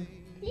 some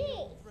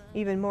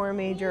even more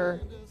major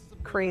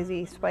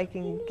crazy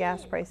spiking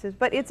gas prices.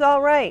 But it's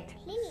all right.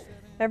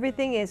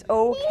 Everything is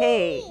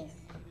okay.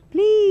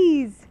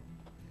 Please.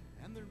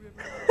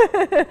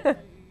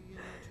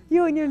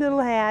 You and your little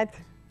hat.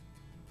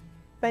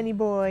 Funny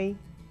boy.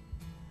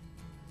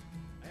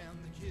 And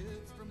the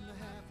kids from the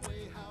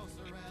halfway house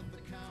are at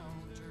the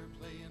counter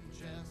playing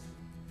chess.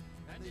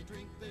 And they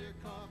drink their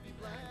coffee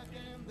black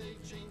and they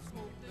chain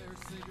smoke their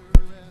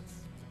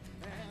cigarettes.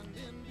 And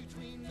in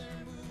between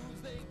their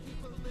moves they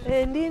keep a list.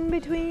 And in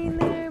between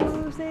their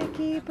moves, they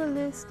keep a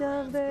list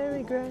of their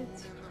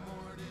regrets.